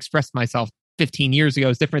time I expressed myself 15 years ago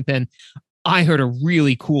is different than I heard a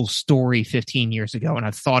really cool story 15 years ago and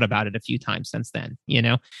I've thought about it a few times since then,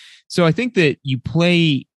 So I think that you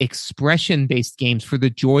play expression-based games for the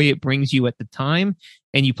joy it brings you at the time,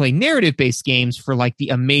 and you play narrative-based games for like the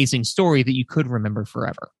amazing story that you could remember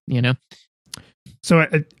forever, So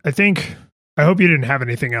I hope you didn't have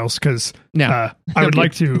anything else, because I would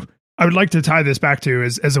like to tie this back to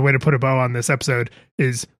as a way to put a bow on this episode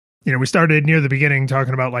is, we started near the beginning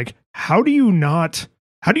talking about like, how do you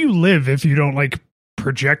live if you don't like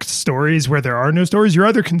project stories where there are no stories? You're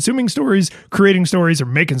either consuming stories, creating stories, or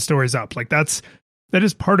making stories up. Like that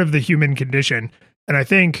is part of the human condition. And I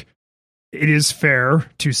think it is fair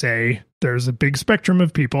to say there's a big spectrum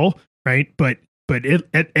of people, right? But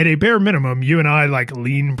at a bare minimum, you and I like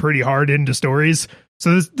lean pretty hard into stories.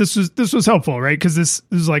 So this was helpful, right? Because this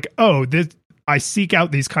is like, I seek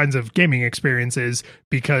out these kinds of gaming experiences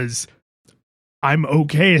because I'm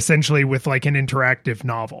okay essentially with like an interactive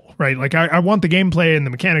novel, right? Like I want the gameplay and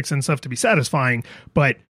the mechanics and stuff to be satisfying,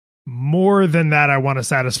 but more than that, I want a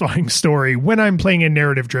satisfying story when I'm playing a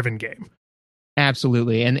narrative driven game.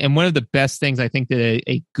 Absolutely. And one of the best things I think that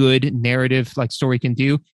a good narrative like story can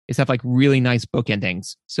do is have like really nice book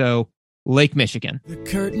endings. So Lake Michigan. The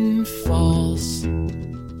curtain falls.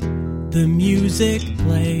 The music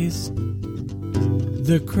plays,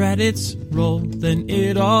 the credits roll, then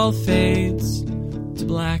it all fades to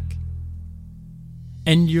black.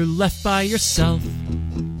 And you're left by yourself.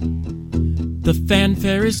 The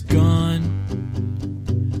fanfare is gone.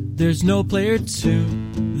 There's no player 2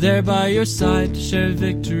 there by your side to share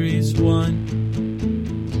victories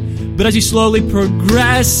won. But as you slowly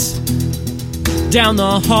progress down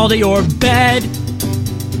the hall to your bed,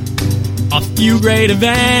 a few great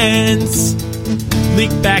events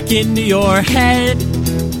leak back into your head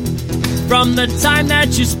from the time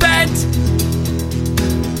that you spent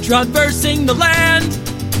traversing the land,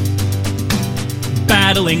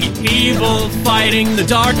 battling evil, fighting the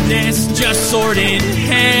darkness, just sword in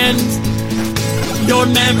hand. Your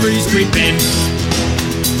memories creep in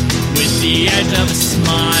with the edge of a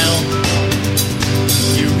smile.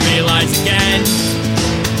 You realize again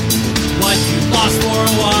what you lost for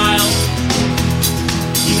a while.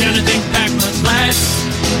 You're gonna think back much less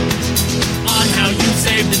on how you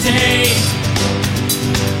saved the day